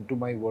 years into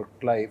my work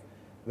life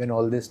when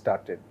all this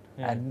started,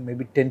 and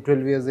maybe 10,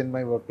 12 years in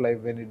my work life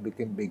when it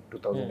became big,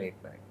 2008,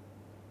 9.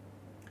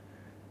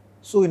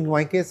 So in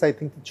my case, I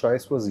think the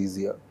choice was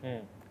easier.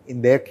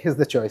 In their case,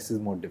 the choice is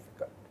more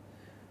difficult.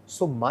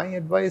 So my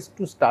advice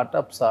to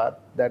startups are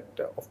that,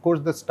 of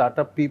course, the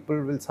startup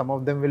people will, some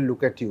of them will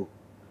look at you,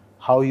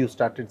 how you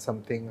started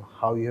something,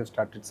 how you have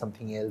started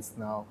something else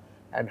now,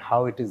 and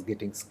how it is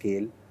getting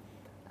scale.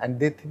 And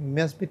they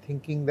must be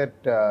thinking that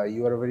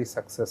you are a very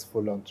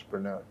successful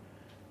entrepreneur.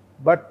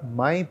 But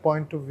my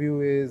point of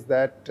view is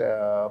that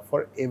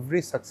for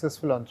every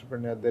successful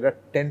entrepreneur, there are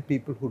 10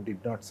 people who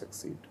did not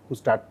succeed, who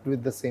started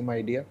with the same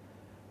idea,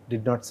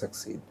 did not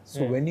succeed.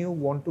 So when you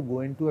want to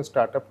go into a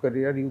startup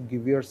career, you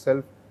give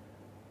yourself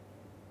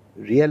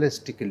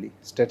realistically,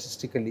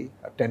 statistically,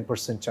 a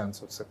 10%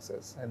 chance of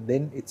success. And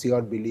then it's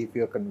your belief,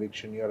 your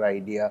conviction, your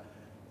idea,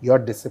 your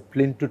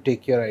discipline to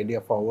take your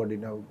idea forward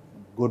in a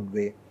good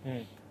way.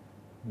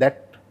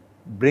 That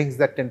brings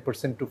that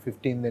 10% to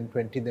 15, then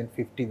 20, then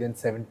 50, then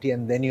 70,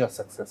 and then you're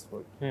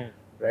successful,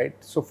 right?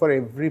 So for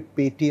every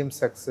Paytm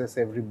success,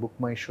 every Book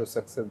My Show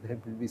success, there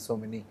will be so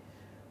many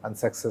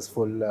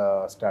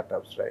unsuccessful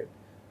startups, right?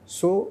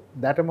 So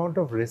that amount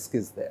of risk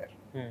is there.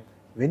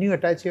 When you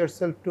attach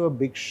yourself to a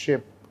big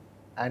ship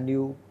and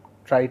you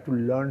try to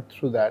learn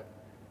through that,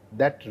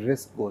 that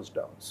risk goes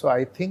down. So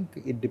I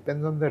think it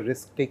depends on the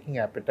risk-taking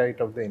appetite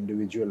of the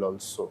individual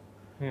also.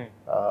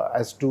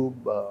 As to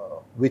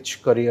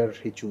which career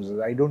he chooses.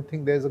 I don't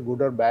think there's a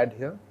good or bad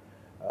here.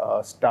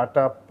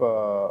 Startup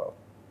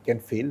can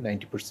fail,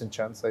 90%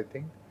 chance, I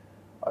think.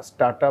 A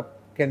startup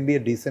can be a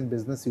decent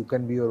business. You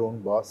can be your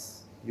own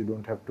boss. You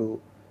don't have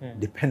to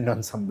depend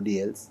on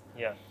somebody else.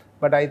 Yeah.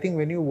 But I think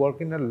when you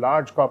work in a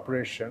large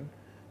corporation,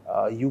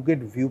 you get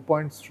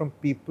viewpoints from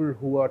people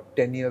who are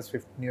 10 years,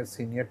 15 years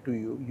senior to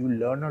you. You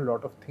learn a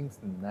lot of things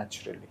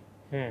naturally.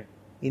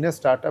 In a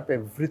startup,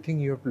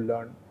 everything you have to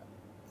learn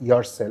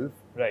yourself,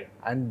 right?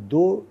 And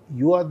though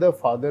you are the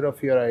father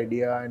of your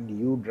idea and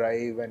you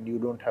drive and you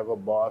don't have a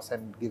boss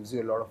and gives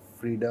you a lot of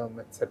freedom,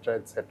 etc.,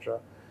 etc.,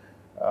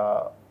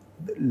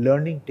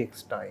 learning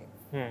takes time.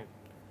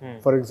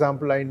 For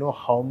example, I know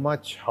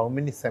how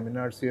many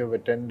seminars you have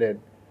attended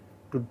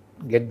to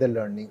get the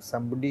learning.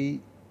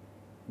 Somebody,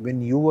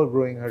 when you were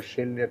growing,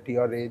 Harshil, at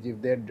your age,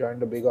 if they had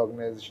joined a big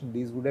organization,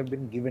 these would have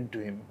been given to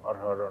him or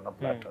her on a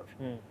platter.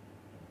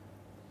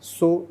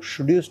 So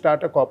should you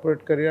start a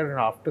corporate career and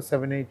after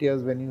 7, 8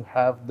 years, when you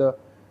have the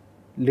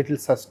little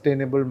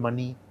sustainable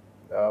money,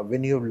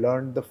 when you have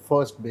learned the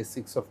first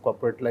basics of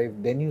corporate life,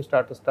 then you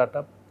start a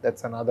startup?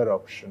 That's another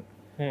option.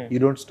 You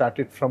don't start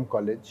it from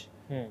college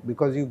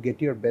because you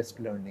get your best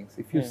learnings.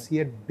 If you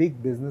see at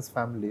big business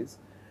families,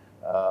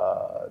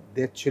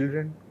 their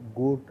children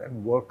go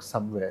and work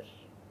somewhere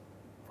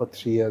for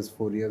 3 years,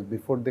 4 years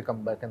before they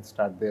come back and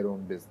start their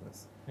own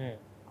business.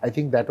 I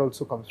think that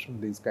also comes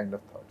from these kind of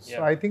thoughts.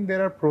 So I think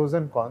there are pros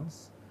and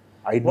cons.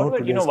 I know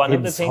today's one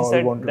of the kids things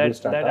all want to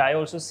do that I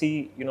also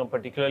see,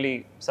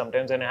 particularly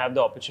sometimes when I have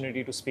the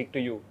opportunity to speak to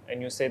you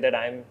and you say that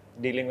I'm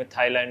dealing with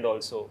Thailand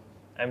also,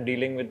 I'm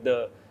dealing with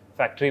the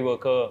factory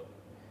worker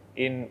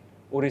in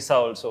Orissa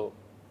also,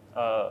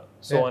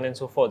 on and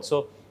so forth.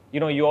 So,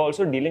 you're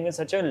also dealing with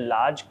such a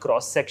large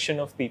cross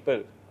section of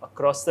people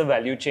across the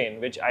value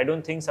chain, which I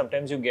don't think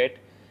sometimes you get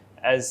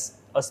as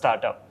a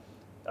startup.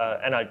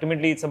 And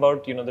ultimately, it's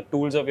about the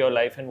tools of your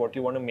life and what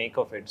you want to make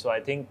of it. So I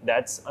think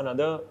that's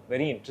another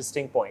very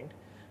interesting point.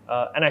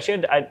 And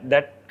actually,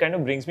 that kind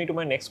of brings me to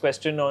my next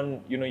question on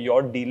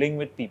your dealing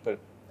with people.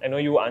 I know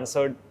you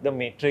answered the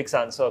matrix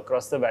answer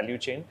across the value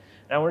chain,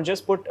 and I want to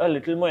just put a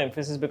little more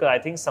emphasis because I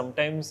think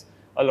sometimes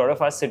a lot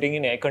of us sitting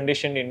in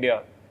air-conditioned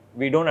India,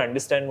 we don't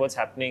understand what's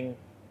happening,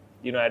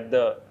 at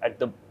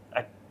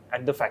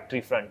the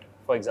factory front,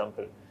 for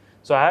example.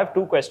 So I have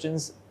two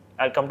questions.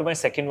 I'll come to my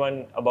second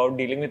one about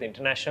dealing with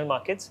international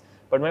markets.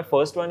 But my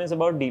first one is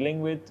about dealing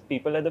with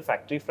people at the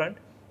factory front.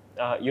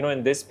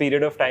 In this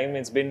period of time,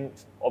 it's been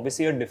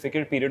obviously a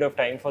difficult period of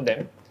time for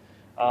them.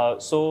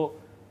 So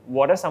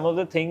what are some of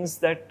the things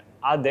that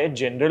are there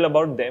general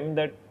about them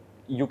that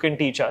you can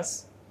teach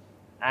us?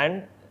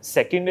 And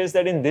second is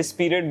that in this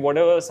period, what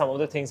are some of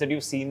the things that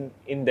you've seen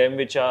in them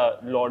which are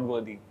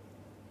laud-worthy?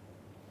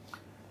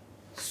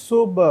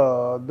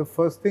 So, the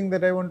first thing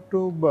that I want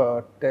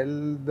to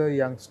tell the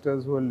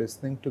youngsters who are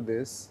listening to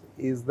this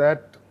is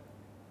that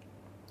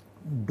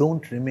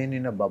don't remain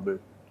in a bubble.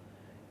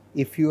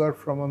 If you are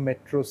from a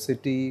metro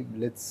city,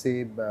 let's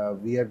say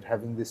we are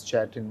having this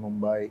chat in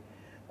Mumbai,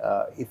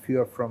 if you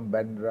are from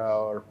Bandra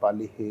or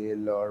Pali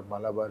Hill or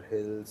Malabar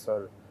Hills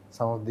or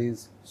some of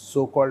these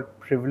so-called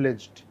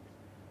privileged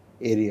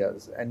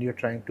areas and you're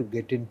trying to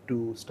get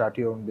into, start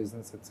your own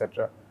business,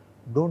 etc.,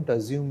 don't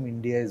assume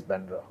India is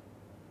Bandra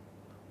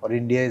or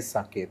India is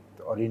Saket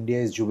or India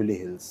is Jubilee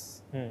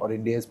Hills or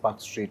India is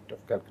Park Street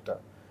of Calcutta.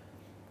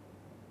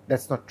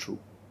 That's not true.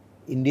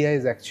 India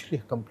is actually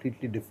a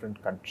completely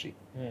different country.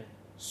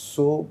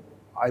 So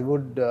I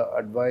would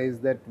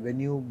advise that when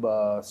you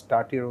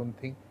start your own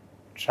thing,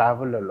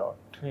 travel a lot.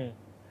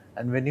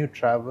 And when you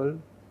travel,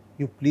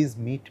 you please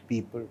meet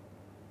people.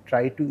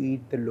 Try to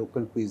eat the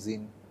local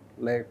cuisine.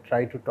 Like,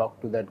 try to talk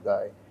to that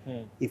guy.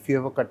 If you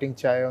have a cutting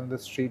chai on the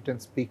street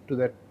and speak to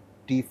that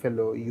tea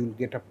fellow, you'll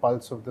get a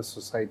pulse of the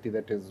society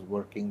that is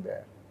working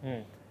there.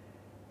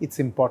 It's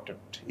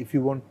important. If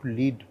you want to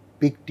lead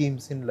big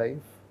teams in life,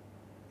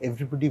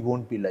 everybody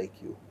won't be like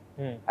you.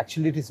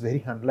 Actually, it is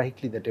very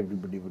unlikely that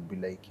everybody would be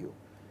like you.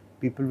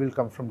 People will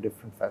come from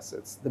different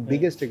facets. The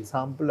biggest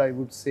example I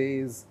would say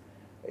is,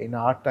 in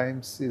our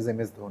times, is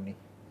MS Dhoni.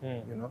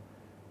 You know,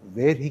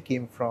 where he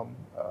came from,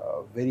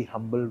 very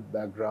humble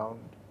background,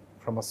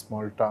 from a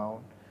small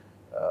town,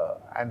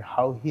 and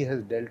how he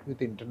has dealt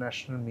with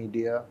international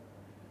media,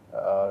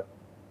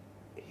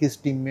 his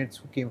teammates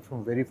who came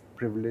from very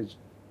privileged.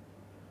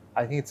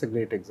 I think it's a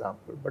great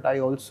example. But I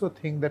also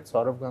think that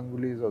Saurav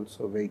Ganguly is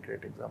also a very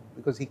great example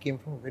because he came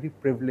from a very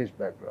privileged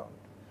background.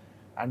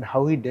 And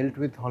how he dealt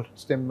with all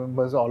his team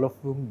members, all of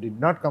whom did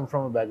not come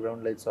from a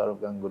background like Saurav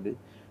Ganguly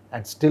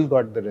and still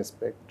got the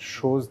respect,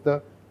 shows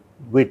the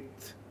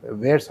width.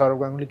 Where Saurav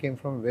Ganguly came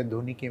from, where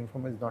Dhoni came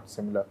from is not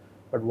similar.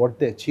 But what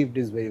they achieved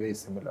is very, very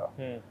similar.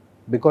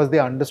 Because they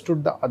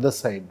understood the other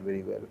side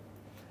very well.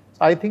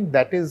 So I think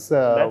that is...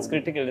 that's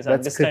critical, is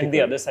understand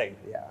the other side.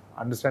 Yeah,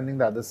 understanding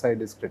the other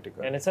side is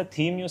critical. And it's a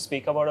theme you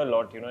speak about a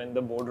lot, you know, in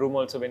the boardroom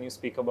also when you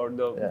speak about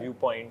the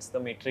viewpoints, the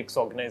matrix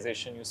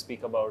organization you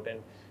speak about,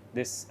 and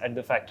this at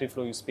the factory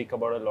floor you speak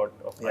about a lot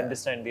of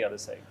understand the other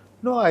side.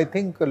 No, I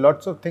think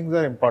lots of things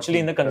are important. Actually,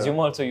 in the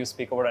consumer also you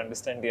speak about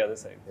understand the other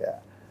side. Yeah,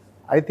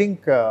 I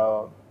think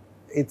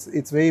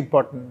it's very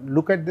important.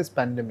 Look at this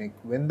pandemic.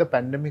 When the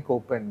pandemic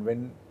opened,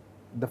 when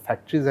the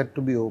factories had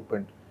to be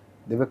opened,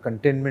 there were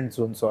containment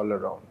zones all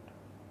around.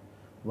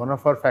 One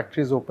of our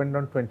factories opened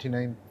on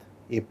 29th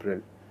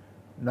April.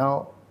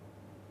 Now,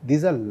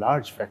 these are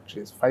large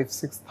factories.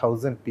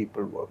 5,000-6,000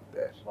 people work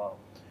there. Wow.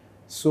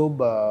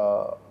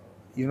 So,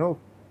 you know,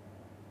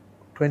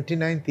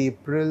 29th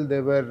April,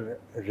 there were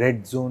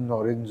red zones,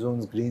 orange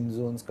zones, green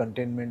zones,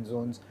 containment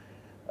zones.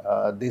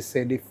 They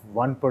said if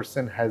one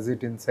person has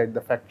it inside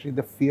the factory,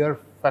 the fear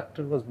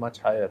factor was much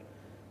higher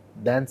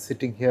than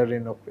sitting here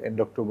in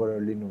end October,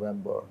 early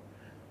November.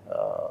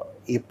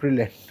 April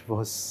end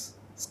was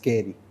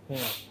scary,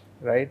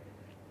 right?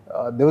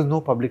 There was no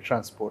public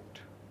transport.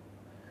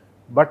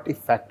 But if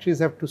factories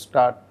have to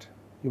start,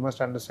 you must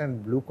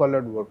understand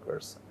blue-collared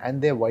workers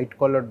and their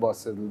white-collared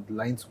bosses,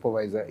 line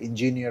supervisor,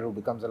 engineer who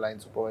becomes a line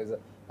supervisor,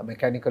 a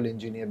mechanical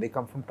engineer, they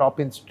come from top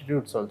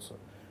institutes also.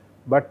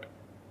 But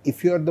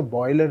if you are the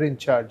boiler in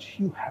charge,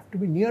 you have to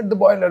be near the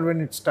boiler when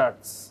it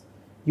starts.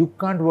 You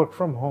can't work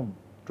from home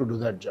to do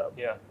that job.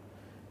 Yeah.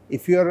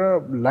 If you are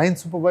a line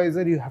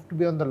supervisor, you have to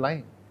be on the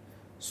line.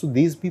 So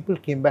these people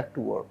came back to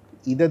work.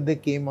 Either they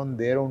came on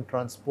their own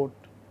transport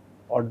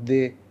or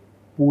they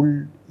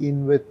pooled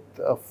in with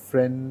a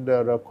friend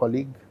or a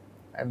colleague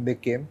and they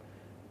came.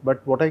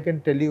 But what I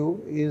can tell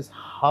you is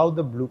how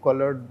the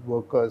blue-collared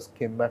workers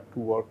came back to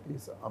work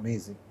is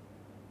amazing.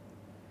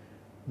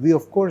 We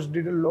of course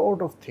did a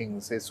lot of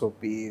things,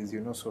 SOPs,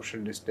 you know,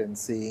 social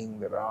distancing,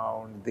 the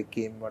round, they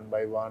came one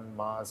by one,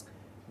 mask.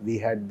 We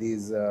had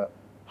these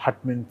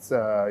hutments,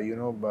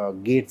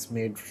 gates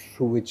made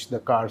through which the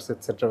cars,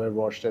 etc. were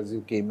washed as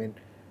you came in.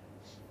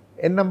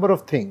 A number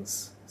of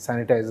things,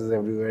 sanitizers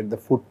everywhere, the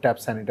foot tap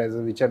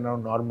sanitizers which are now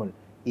normal.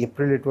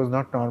 April it was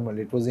not normal,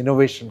 it was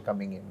innovation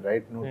coming in,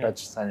 right? No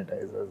touch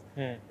sanitizers,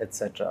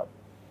 etc.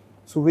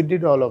 So we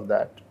did all of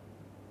that.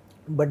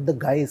 But the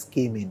guys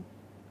came in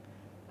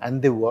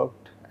and they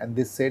worked and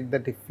they said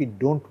that if we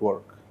don't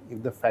work,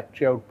 if the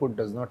factory output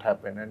does not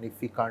happen and if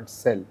we can't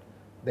sell,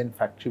 then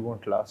factory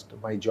won't last,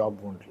 my job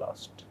won't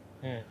last.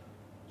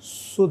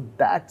 So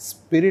that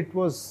spirit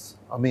was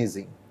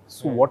amazing.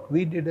 So what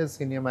we did as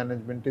senior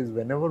management is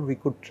whenever we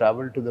could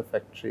travel to the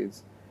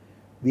factories,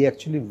 we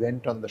actually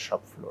went on the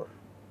shop floor.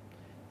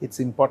 It's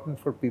important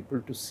for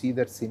people to see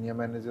that senior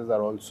managers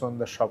are also on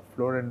the shop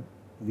floor and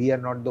we are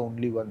not the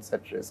only ones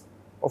at risk.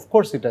 Of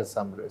course it has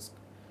some risk,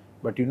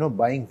 but you know,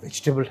 buying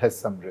vegetable has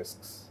some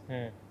risks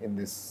in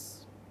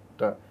this.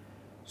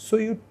 So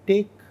you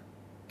take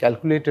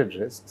calculated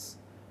risks,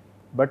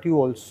 but you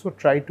also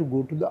try to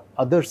go to the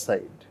other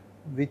side,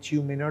 which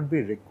you may not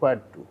be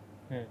required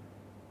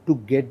to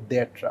get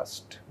their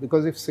trust.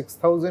 Because if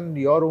 6,000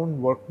 your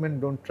own workmen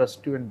don't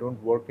trust you and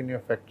don't work in your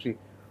factory,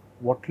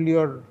 what will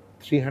your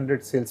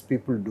 300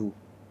 salespeople do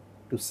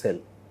to sell?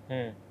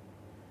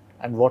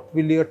 And what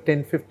will your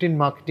 10-15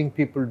 marketing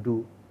people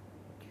do?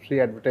 constantly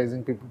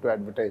advertising people to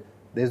advertise.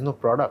 There's no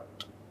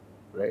product,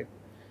 right?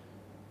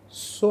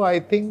 So I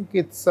think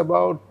it's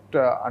about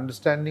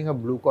understanding a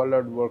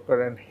blue-collar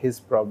worker and his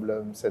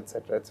problems,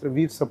 etc. etc.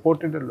 We've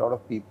supported a lot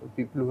of people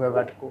who have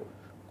had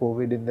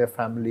COVID in their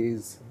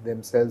families,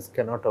 themselves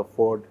cannot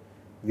afford.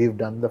 We've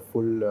done the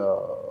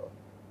full,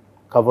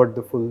 covered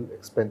the full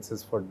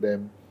expenses for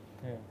them.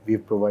 Yeah.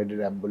 We've provided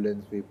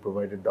ambulance, we've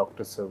provided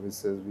doctor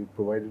services, we've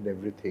provided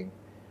everything.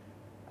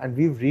 And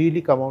we've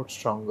really come out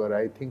stronger.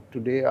 I think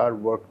today our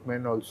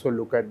workmen also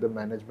look at the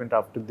management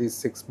after these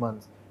 6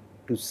 months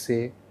to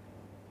say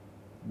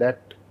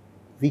that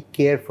we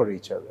care for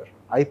each other.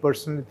 I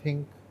personally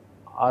think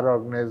our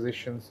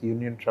organization's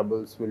union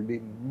troubles will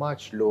be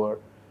much lower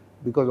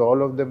because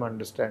all of them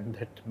understand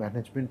that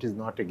management is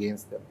not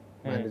against them.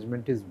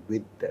 Management is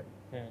with them.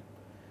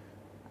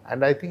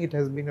 And I think it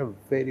has been a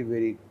very,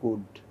 very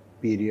good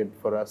period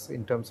for us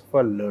in terms of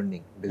our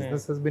learning.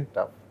 Business has been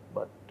tough,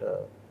 but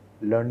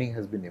learning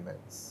has been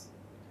immense.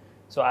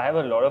 So I have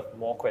a lot of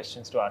more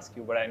questions to ask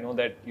you, but I know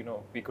that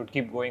we could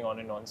keep going on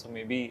and on. So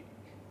maybe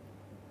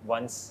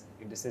once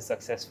this is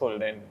successful,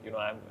 then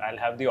I'll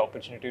have the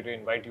opportunity to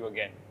invite you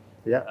again.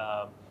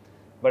 Yeah.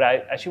 But I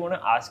actually want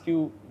to ask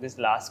you this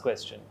last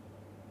question.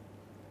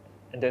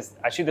 And there's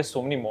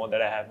so many more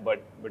that I have,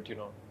 but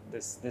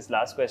this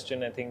last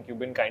question, I think you've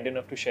been kind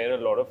enough to share a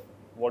lot of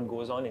what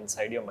goes on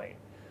inside your mind.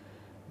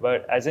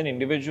 But as an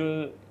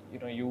individual,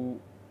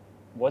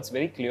 what's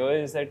very clear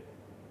is that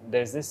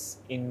there's this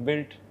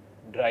inbuilt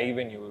drive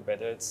in you,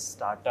 whether it's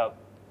startup,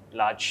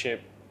 large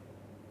ship,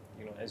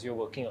 as you're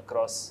working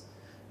across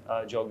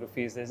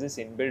geographies, there's this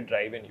inbuilt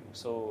drive in you.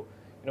 So,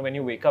 when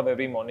you wake up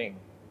every morning,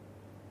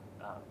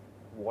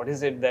 what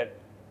is it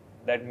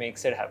that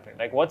makes it happen?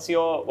 Like, what's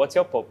your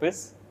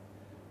purpose,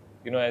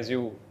 as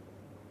you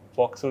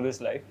walk through this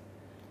life,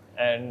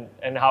 and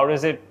how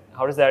does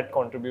that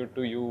contribute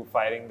to you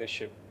firing the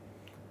ship?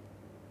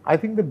 I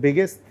think the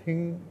biggest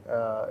thing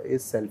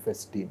is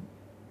self-esteem.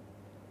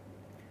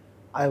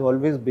 I've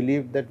always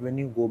believed that when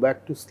you go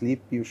back to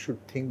sleep, you should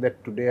think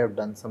that today I've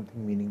done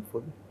something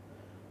meaningful.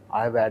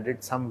 I've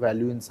added some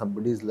value in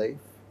somebody's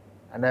life,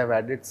 and I've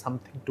added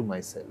something to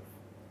myself.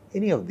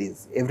 Any of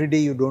these. Every day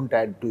you don't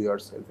add to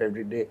yourself.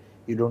 Every day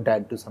you don't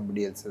add to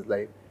somebody else's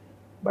life.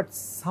 But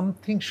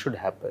something should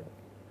happen.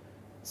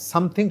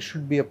 Something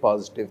should be a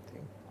positive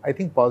thing. I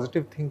think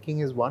positive thinking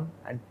is one,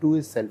 and two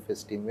is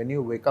self-esteem. When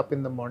you wake up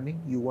in the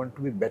morning, you want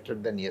to be better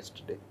than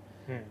yesterday.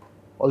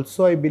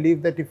 Also, I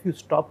believe that if you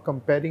stop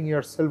comparing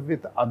yourself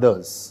with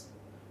others,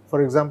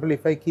 for example,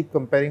 if I keep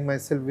comparing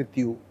myself with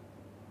you,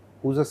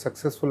 who's a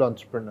successful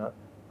entrepreneur,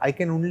 I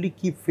can only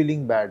keep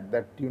feeling bad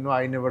that,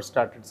 I never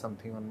started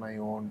something on my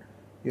own.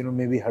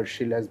 Maybe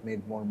Harshil has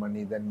made more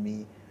money than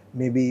me.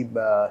 Maybe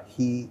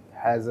he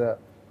has a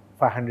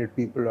 500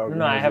 people organization.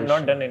 No, I have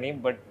not done any,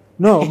 but...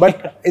 No,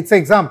 but it's an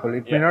example.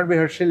 It may not be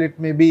Harshil, it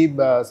may be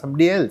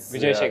somebody else.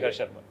 Vijay Shekhar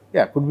Sharma.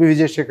 Yeah, could be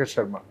Vijay Shekhar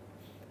Sharma.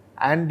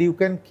 And you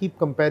can keep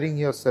comparing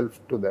yourself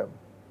to them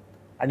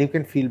and you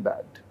can feel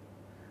bad.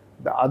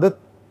 The other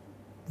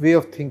way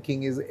of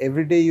thinking is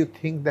every day you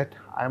think that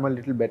I'm a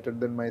little better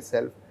than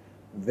myself.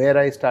 Where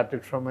I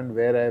started from and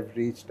where I've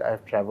reached,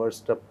 I've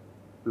traversed a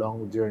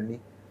long journey.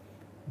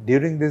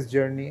 During this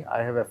journey,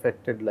 I have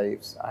affected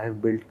lives. I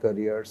have built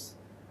careers.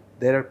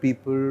 There are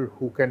people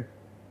who can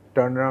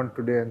turn around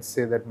today and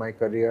say that my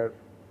career,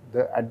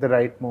 at the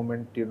right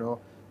moment,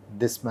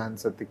 this man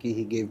Satiki,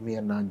 he gave me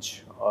a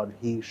nudge or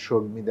he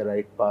showed me the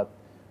right path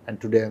and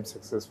today I'm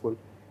successful.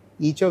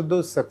 Each of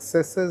those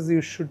successes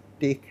you should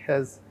take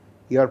as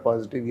your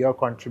positive, your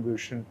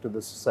contribution to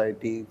the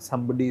society,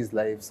 somebody's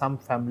life, some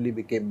family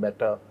became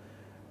better.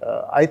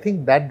 I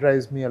think that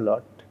drives me a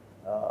lot.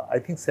 I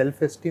think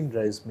self-esteem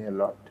drives me a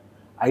lot.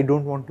 I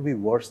don't want to be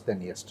worse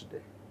than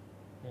yesterday.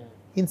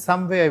 In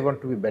some way, I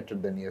want to be better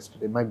than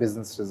yesterday. My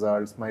business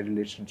results, my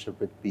relationship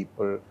with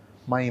people,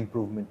 my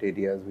improvement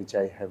areas, which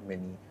I have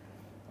many.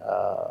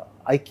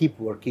 I keep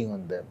working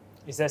on them.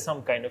 Is there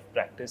some kind of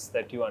practice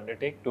that you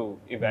undertake to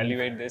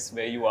evaluate this,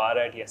 where you are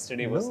at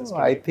yesterday versus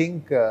today? I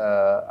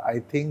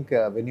think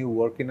when you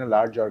work in a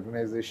large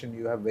organization,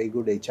 you have very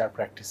good HR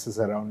practices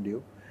around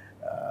you.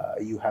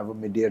 You have a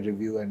mid-year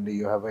review and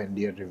you have an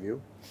end-year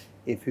review.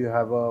 If you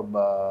have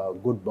a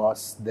good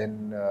boss,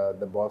 then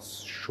the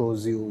boss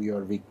shows you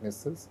your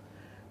weaknesses.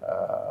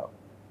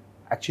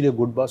 Actually, a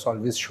good boss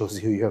always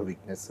shows you your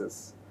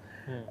weaknesses.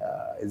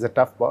 Is a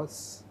tough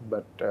boss,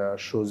 but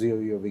shows you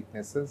your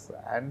weaknesses.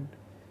 And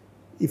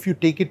if you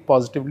take it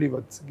positively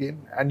once again,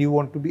 and you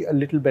want to be a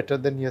little better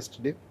than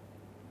yesterday,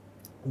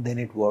 then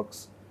it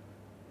works.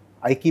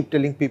 I keep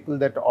telling people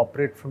that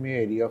operate from your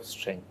area of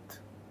strength.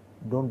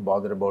 Don't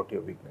bother about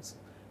your weaknesses.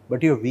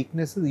 But your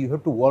weaknesses, you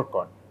have to work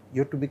on.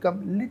 You have to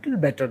become a little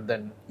better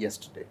than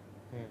yesterday.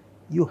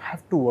 You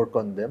have to work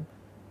on them,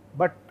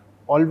 but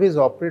always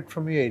operate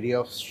from your area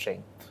of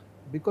strength,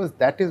 because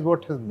that is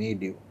what has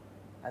made you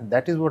and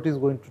that is what is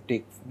going to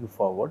take you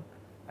forward.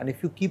 And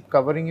if you keep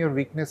covering your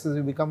weaknesses,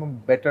 you become a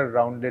better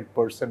rounded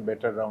person,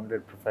 better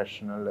rounded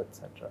professional,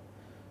 etc.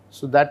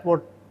 So that's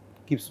what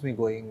keeps me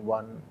going.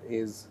 One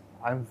is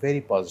I'm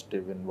very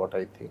positive in what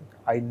I think.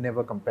 I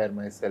never compare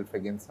myself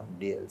against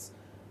somebody else.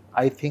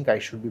 I think I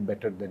should be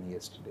better than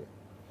yesterday.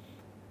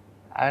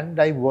 And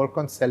I work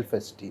on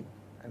self-esteem.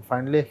 And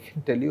finally, I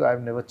can tell you,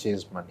 I've never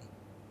chased money.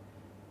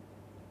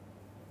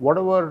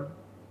 Whatever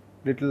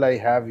little I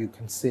have, you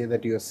can say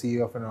that you're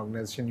CEO of an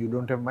organization, you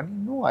don't have money.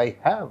 No, I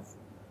have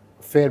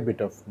a fair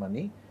bit of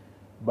money,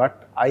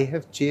 but I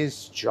have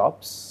chased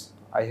jobs,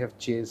 I have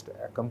chased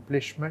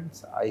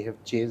accomplishments, I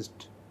have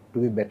chased to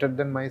be better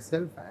than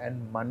myself,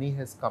 and money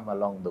has come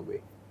along the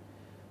way.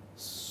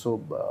 So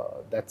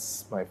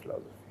that's my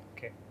philosophy.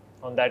 Okay.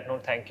 On that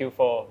note, thank you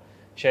for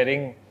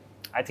sharing,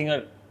 I think,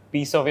 a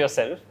piece of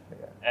yourself.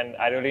 Yeah. And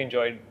I really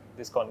enjoyed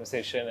this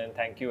conversation, and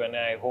thank you. And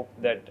I hope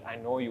that I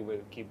know you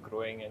will keep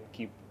growing and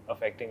keep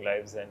affecting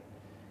lives and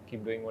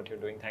keep doing what you're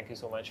doing. Thank you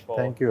so much for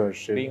Thank you,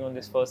 Harshil. being on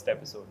this first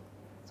episode.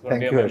 It's going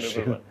Thank to be you, a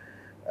memorable Harshil.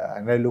 one.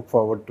 And I look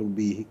forward to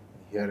be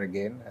here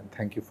again, and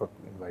thank you for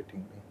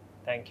inviting me.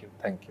 Thank you.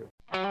 Thank you.